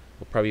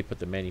 We'll probably put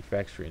the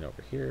manufacturing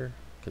over here,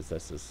 because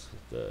this is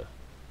the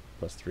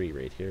plus 3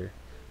 right here.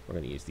 We're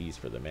going to use these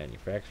for the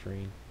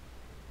manufacturing.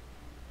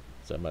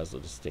 So I might as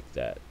well just stick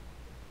that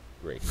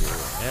right here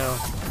right now.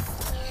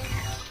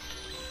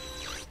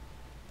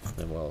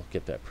 Then we'll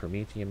get that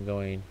Prometheum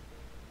going.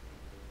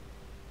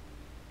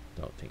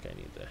 Don't think I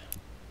need that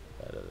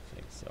other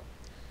thing. So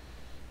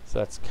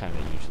that's kind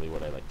of usually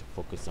what I like to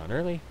focus on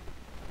early.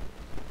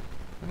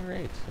 All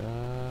right.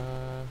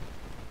 I'm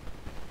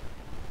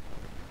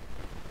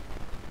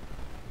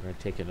going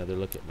to take another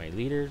look at my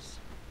leaders.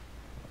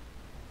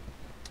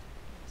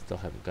 Still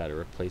haven't got a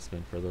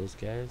replacement for those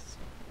guys.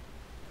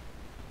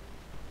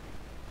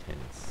 10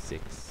 and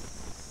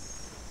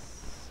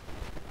 6.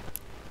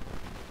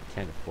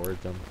 Can't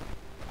afford them.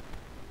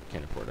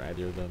 Can't afford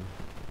either of them.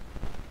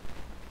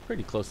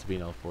 Pretty close to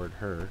being able to afford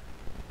her.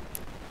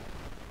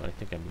 But I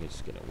think I'm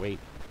just going to wait.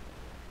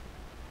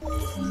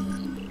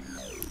 We've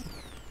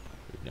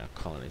now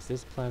colonized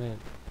this planet.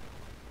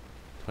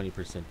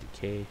 20%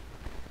 decay.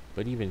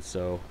 But even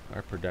so,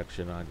 our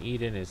production on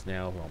Eden is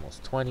now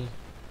almost 20.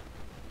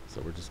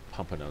 So we're just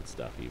pumping out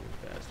stuff even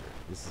faster.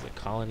 This is a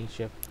colony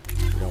ship.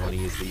 We don't want to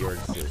use the York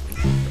system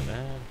for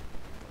that.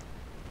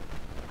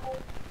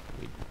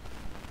 We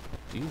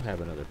do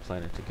have another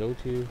planet to go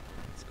to.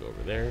 Let's go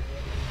over there.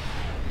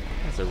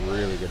 That's a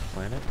really good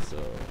planet, so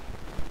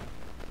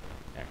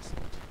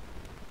excellent.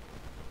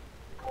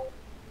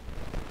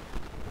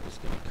 I'm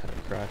just going to cut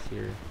across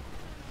here.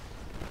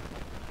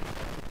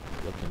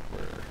 Looking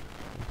for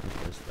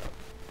stuff.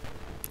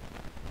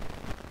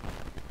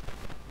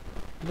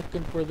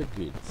 Looking for the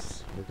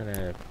goods. We're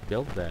gonna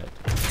build that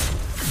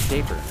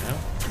shaper now.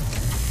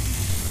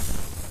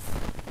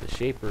 The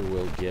shaper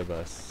will give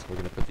us, we're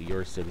gonna put the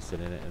Your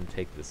Citizen in it and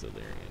take this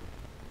Illyrium.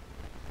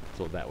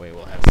 So that way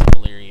we'll have some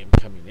Illyrium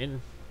coming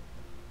in.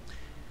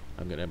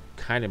 I'm gonna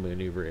kind of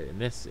maneuver it in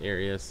this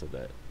area so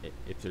that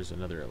if there's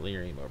another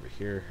Illyrium over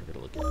here,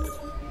 it'll look at it.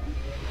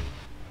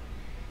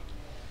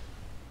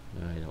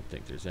 I don't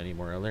think there's any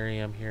more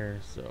Illyrium here,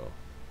 so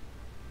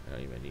I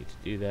don't even need to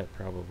do that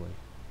probably.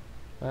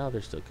 Well,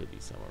 there still could be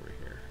some over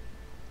here,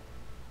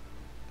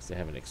 because I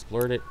haven't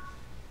explored it.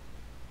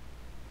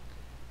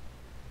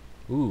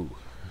 Ooh,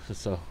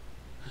 so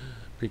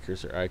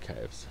precursor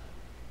archives.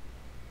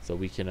 So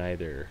we can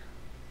either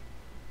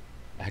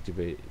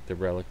activate the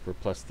relic for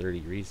plus 30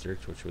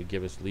 research, which would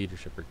give us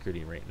leadership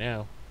recruiting right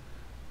now,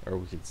 or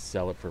we could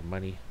sell it for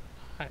money.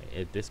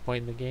 At this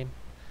point in the game,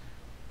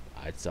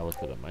 I'd sell it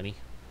for the money,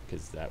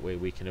 because that way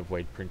we can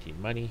avoid printing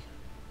money,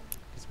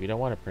 because we don't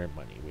want to print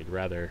money. We'd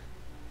rather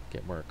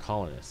get more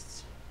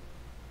colonists,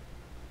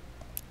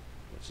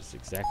 which is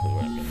exactly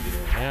what I'm going to do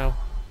right now,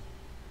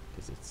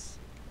 because it's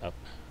up.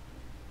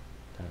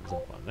 Time's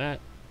up on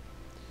that.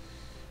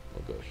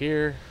 We'll go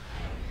here.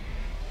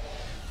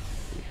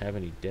 Do we have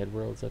any dead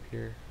worlds up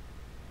here?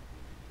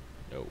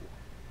 No.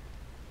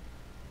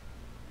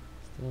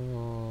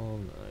 Still,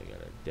 I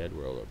got a dead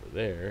world over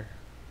there,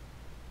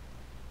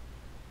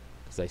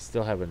 because I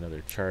still have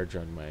another charge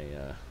on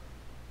my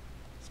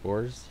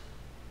spores.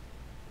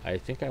 I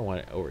think I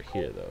want it over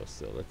here though,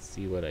 so let's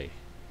see what I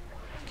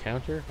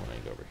encounter when I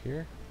go over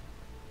here.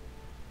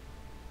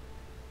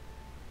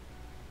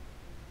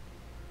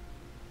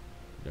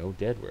 No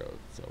dead world,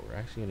 so we're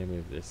actually going to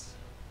move this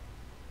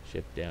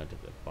ship down to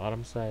the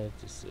bottom side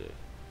just to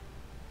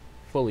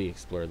fully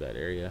explore that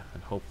area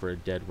and hope for a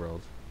dead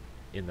world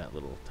in that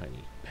little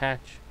tiny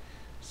patch.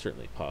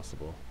 Certainly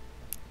possible.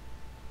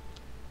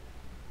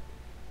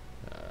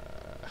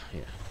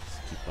 Yeah, just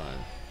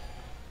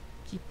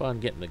keep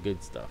on getting the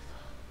good stuff.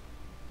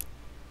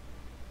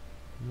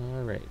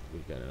 Alright,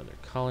 we've got another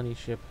colony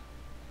ship.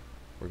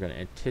 We're going to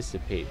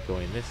anticipate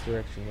going this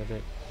direction with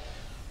it.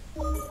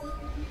 Look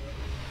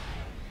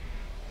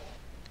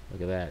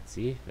at that.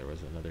 See? There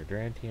was another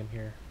Durantium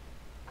here.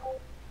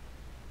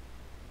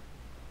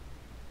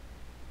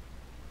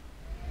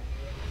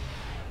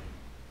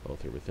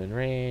 Both are within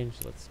range.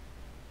 Let's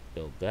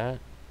build that.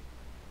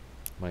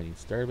 Mining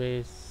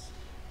starbase.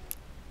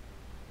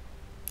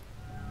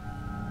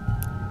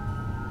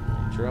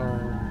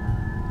 Drone.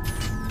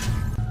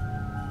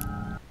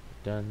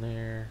 Done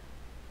there.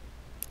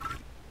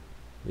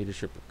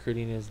 Leadership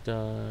recruiting is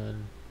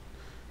done.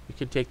 We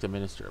could take the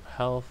Minister of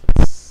Health.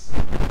 It's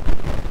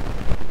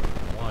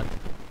one.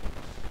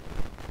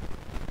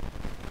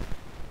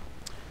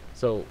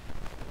 So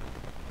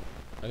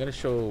I'm gonna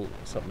show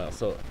something else.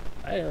 So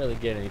I didn't really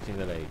get anything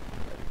that I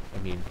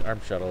mean,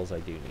 arm shuttles I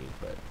do need,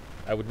 but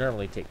I would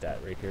normally take that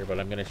right here. But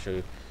I'm gonna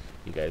show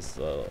you guys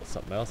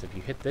something else. If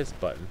you hit this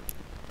button,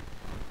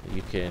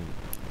 you can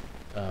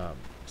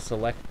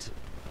select,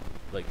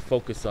 like,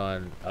 focus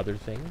on other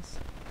things.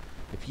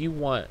 If you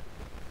want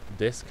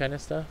this kind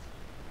of stuff,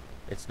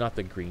 it's not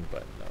the green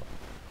button though.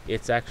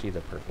 It's actually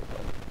the purple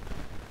button.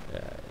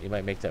 You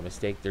might make that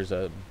mistake. There's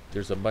a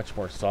much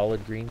more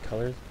solid green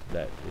color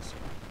that is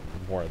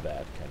more of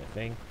that kind of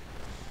thing.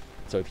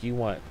 So if you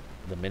want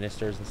the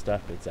ministers and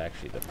stuff, it's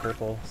actually the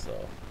purple.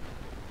 So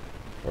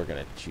we're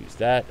gonna choose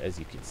that. As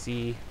you can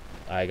see,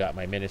 I got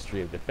my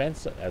Ministry of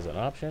Defense as an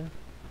option.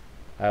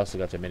 I also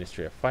got the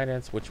Ministry of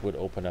Finance, which would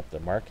open up the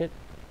market.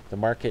 The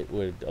market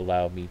would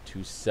allow me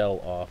to sell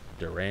off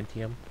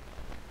Durantium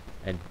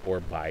and or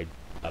buy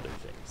other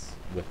things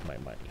with my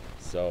money.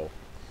 So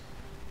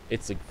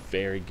it's a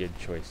very good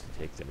choice to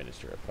take the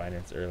Minister of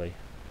Finance early.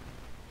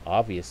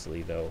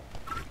 Obviously, though,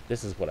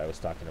 this is what I was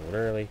talking about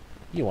early.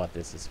 You want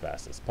this as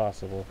fast as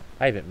possible.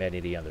 I haven't met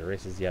any other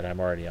races yet. I'm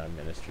already on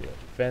Ministry of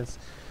Defense.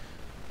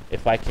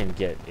 If I can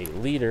get a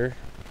leader,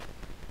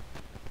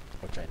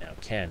 which I now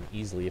can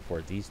easily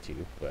afford these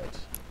two, but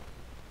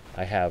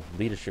I have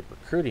leadership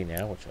recruiting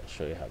now, which I'll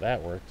show you how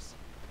that works.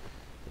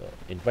 So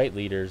invite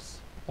leaders.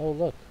 Oh,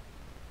 look,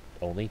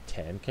 only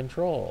 10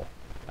 control.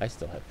 I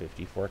still have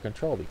 54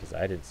 control because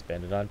I didn't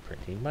spend it on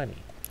printing money.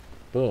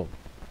 Boom.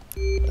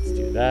 Let's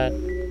do that.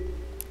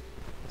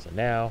 So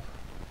now,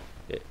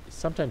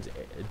 sometimes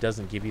it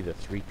doesn't give you the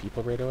 3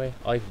 people right away.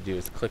 All you have to do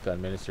is click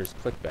on ministers,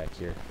 click back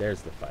here.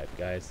 There's the 5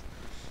 guys.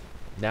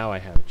 Now I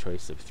have a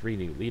choice of 3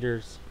 new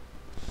leaders.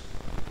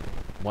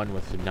 One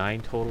with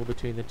 9 total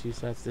between the 2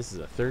 sets. This is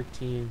a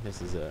 13.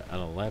 This is an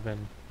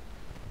 11.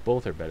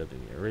 Both are better than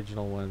the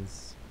original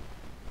ones.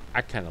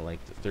 I kind of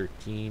like the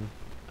 13.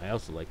 I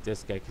also like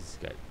this guy because he's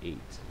got 8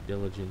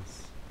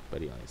 diligence,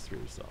 but he only has 3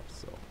 resolves.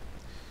 So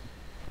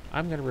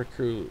I'm going to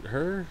recruit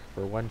her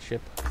for 1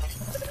 ship.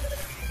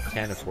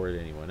 Can't afford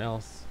anyone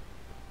else.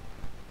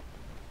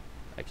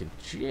 I can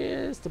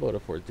just about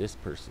afford this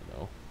person,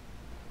 though.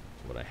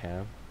 That's what I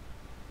have.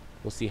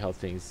 We'll see how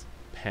things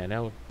pan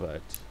out,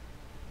 but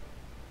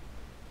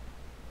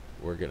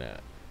we're gonna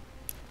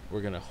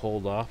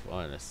hold off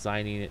on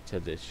assigning it to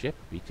this ship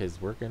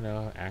because we're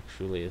gonna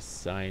actually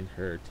assign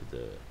her to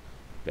the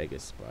Vega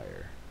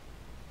Spire.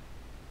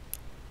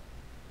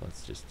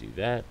 Let's just do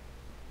that.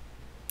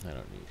 I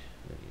don't need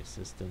any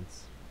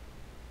assistance.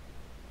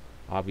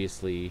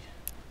 Obviously,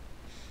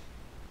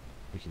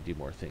 we can do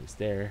more things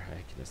there.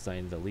 I can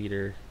assign the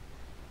leader.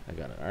 I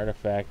got an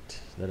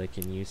artifact that I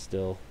can use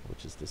still,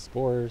 which is the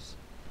spores.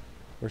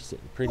 We're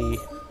sitting pretty.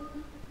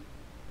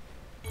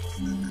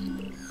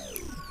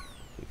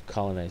 We've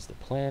colonized the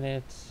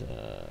planet.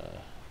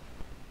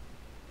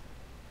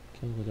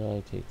 Kill the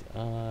dog, take the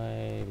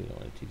eye. We don't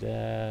want to do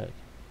that.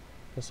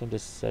 +1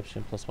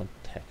 deception, +1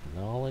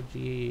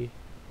 technology.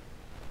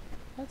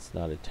 That's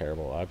not a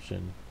terrible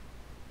option.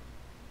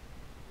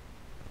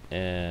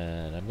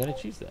 And I'm going to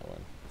choose that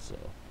one. So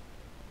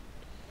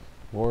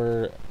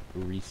more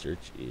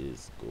research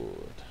is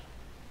good.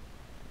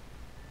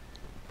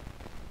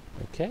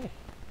 Okay.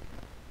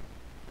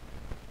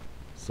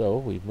 So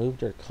we've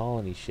moved our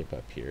colony ship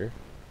up here,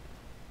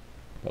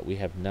 but we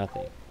have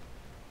nothing.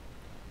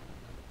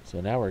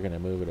 So now we're going to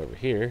move it over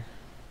here.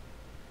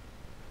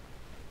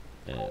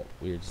 And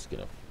we're just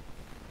going to,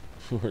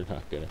 we're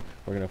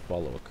going to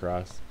follow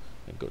across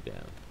and go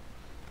down.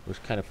 We're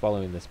kind of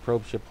following this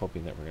probe ship,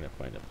 hoping that we're going to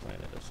find a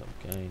planet of some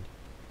kind.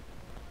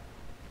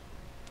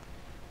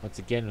 Once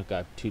again, we've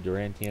got 2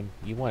 Durantium.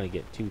 You want to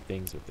get 2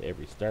 things with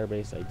every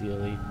starbase,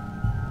 ideally.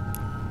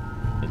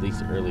 At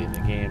least early in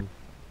the game.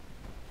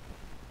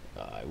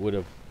 I would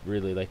have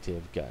really liked to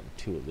have gotten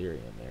 2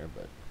 Illyrium there,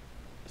 but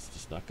it's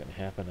just not going to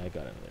happen. I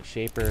got another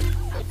Shaper.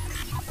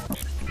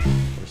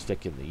 We're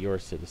sticking the Your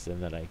Citizen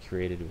that I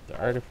created with the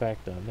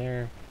artifact on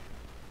there.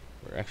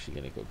 We're actually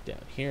going to go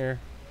down here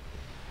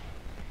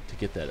to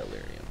get that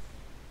Illyrium.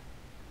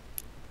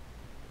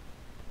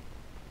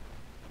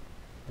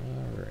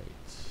 Alright.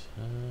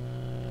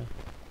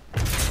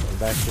 Going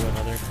back to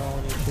another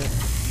colony ship.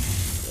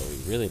 So we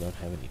really don't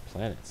have any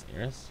planets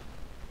near us.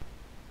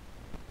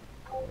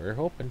 We're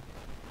hoping.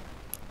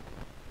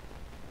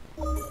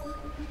 Not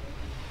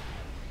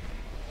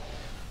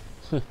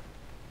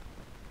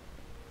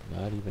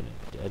even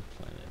a dead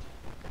planet.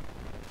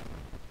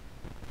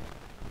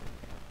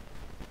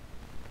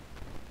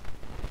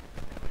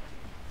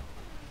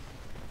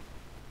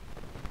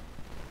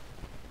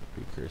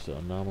 sector, so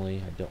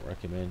anomaly, I don't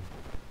recommend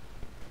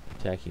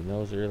attacking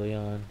those early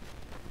on.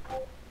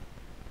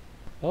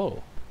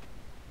 Oh,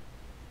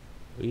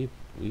 we're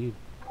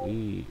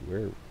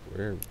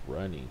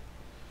running.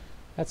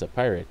 That's a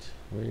pirate.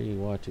 We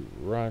want to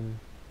run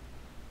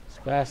as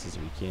fast as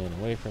we can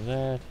away from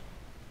that.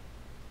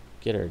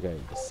 Get our guy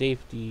into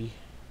safety.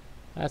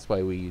 That's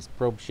why we use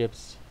probe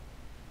ships.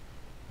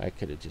 I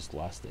could have just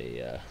lost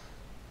a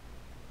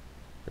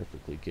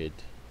perfectly good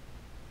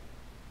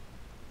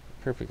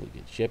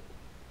ship.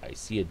 I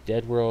see a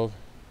dead world.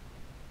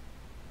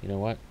 You know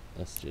what?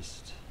 Let's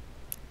just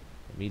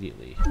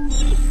immediately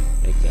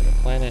make that a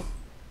planet.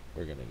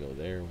 We're gonna go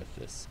there with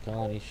this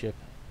colony ship.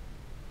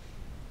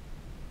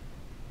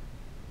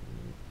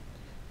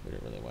 We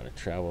don't really want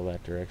to travel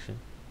that direction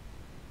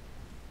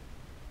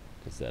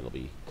because that'll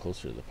be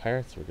closer to the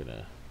pirates. We're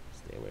gonna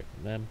stay away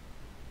from them.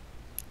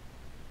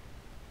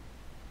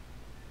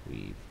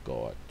 We've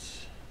got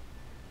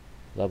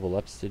level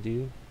ups to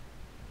do.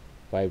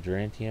 5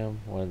 Durantium.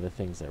 One of the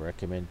things I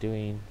recommend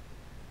doing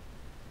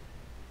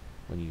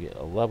when you get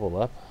a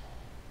level up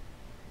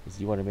is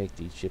you want to make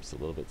these ships a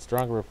little bit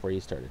stronger before you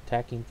start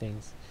attacking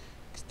things.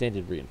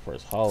 Extended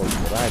reinforced hull is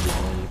what I've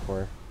been aiming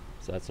for,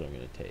 so that's what I'm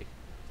going to take.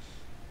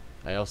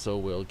 I also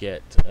will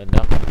get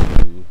enough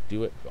to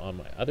do it on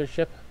my other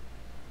ship.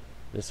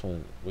 This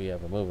one we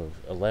have a move of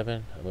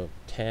 11, a move of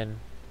 10,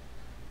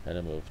 and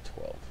a move of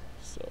 12.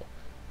 So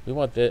we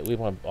want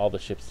all the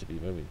ships to be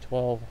moving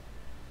 12.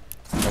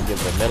 I'll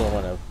give the middle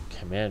one a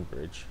command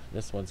bridge.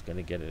 This one's going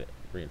to get a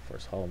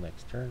reinforced hull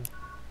next turn.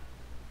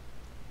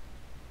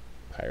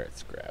 Pirate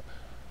scrap.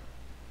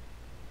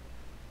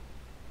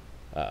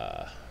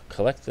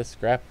 Collect the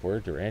scrap for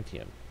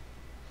Durantium.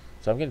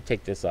 So I'm going to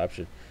take this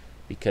option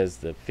because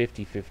the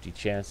 50-50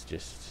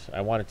 chance,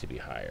 I want it to be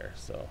higher.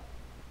 So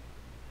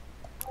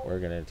we're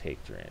going to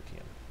take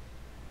Durantium.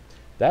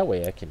 That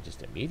way I can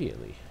just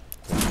immediately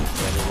send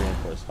a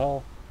reinforced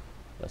hull.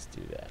 Let's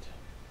do that.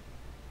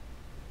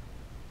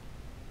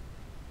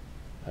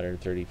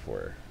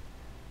 134.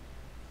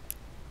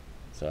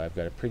 So I've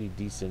got a pretty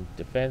decent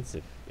defense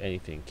if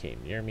anything came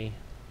near me.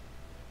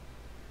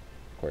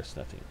 Of course,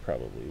 nothing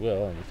probably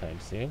will anytime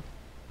soon.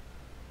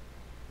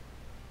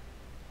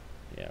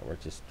 Yeah, we're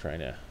just trying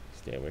to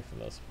stay away from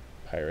those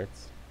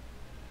pirates.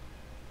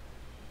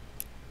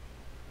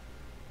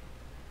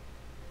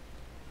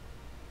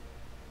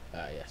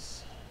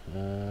 Yes.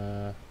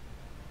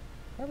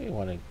 Probably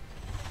want to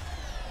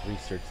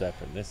research that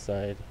from this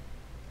side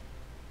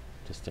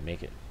just to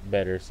make it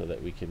better so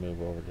that we can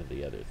move over to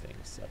the other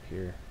things up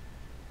here.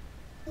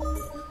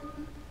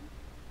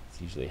 It's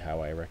usually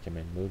how I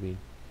recommend moving.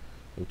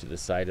 Move to the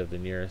side of the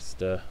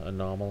nearest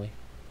anomaly.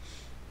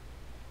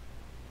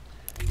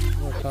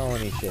 More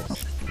colony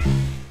ships.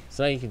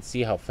 So now you can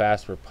see how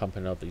fast we're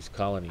pumping out these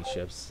colony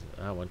ships.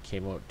 That one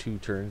came out 2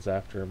 turns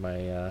after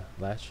my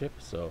last ship,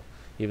 so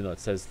even though it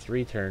says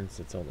 3 turns,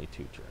 it's only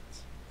 2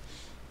 turns.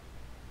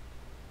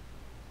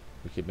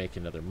 We could make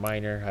another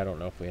miner. I don't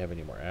know if we have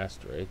any more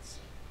asteroids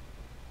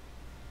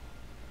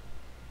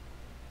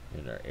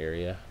in our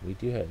area. We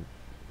do have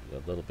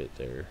a little bit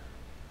there.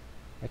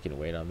 I can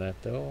wait on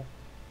that though.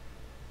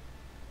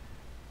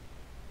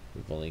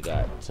 We've only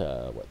got,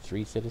 what,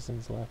 3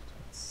 citizens left?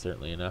 It's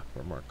certainly enough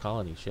for more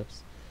colony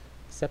ships.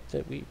 Except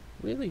that we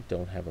really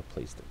don't have a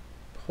place to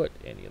put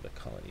any of the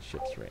colony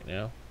ships right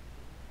now.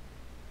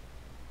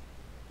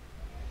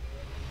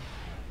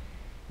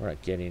 We're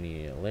not getting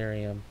any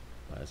Illyrium.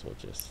 Might as well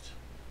just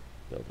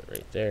build it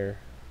right there.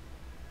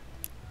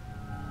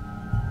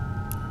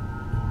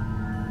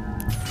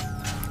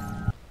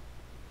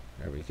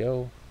 There we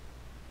go.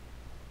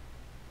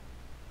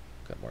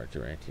 Got more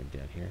Durantium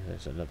down here.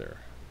 There's another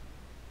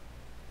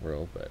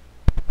world, but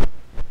I'm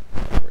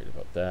not worried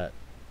about that.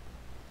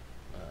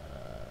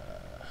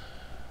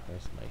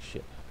 Where's my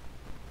ship?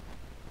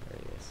 There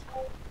he is.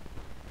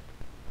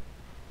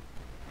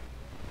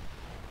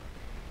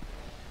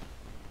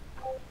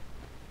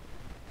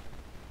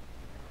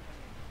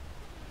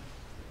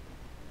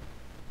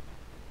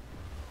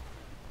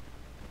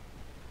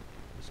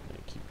 Just gonna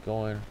keep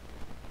going.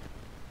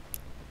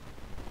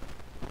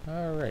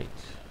 Alright.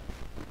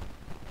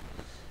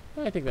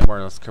 I think that more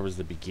or less covers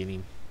the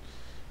beginning.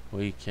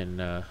 We can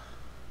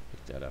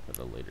pick that up at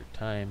a later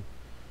time.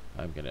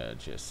 I'm gonna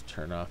just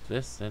turn off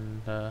this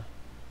and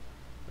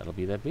that'll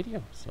be that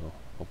video. So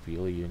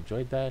hopefully you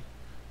enjoyed that.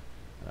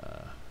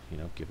 You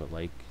know, give a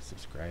like,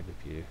 subscribe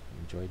if you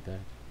enjoyed that.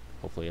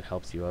 Hopefully it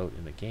helps you out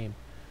in the game.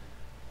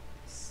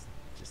 It's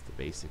just the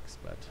basics,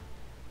 but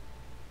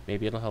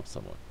maybe it'll help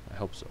someone. I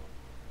hope so.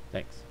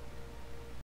 Thanks.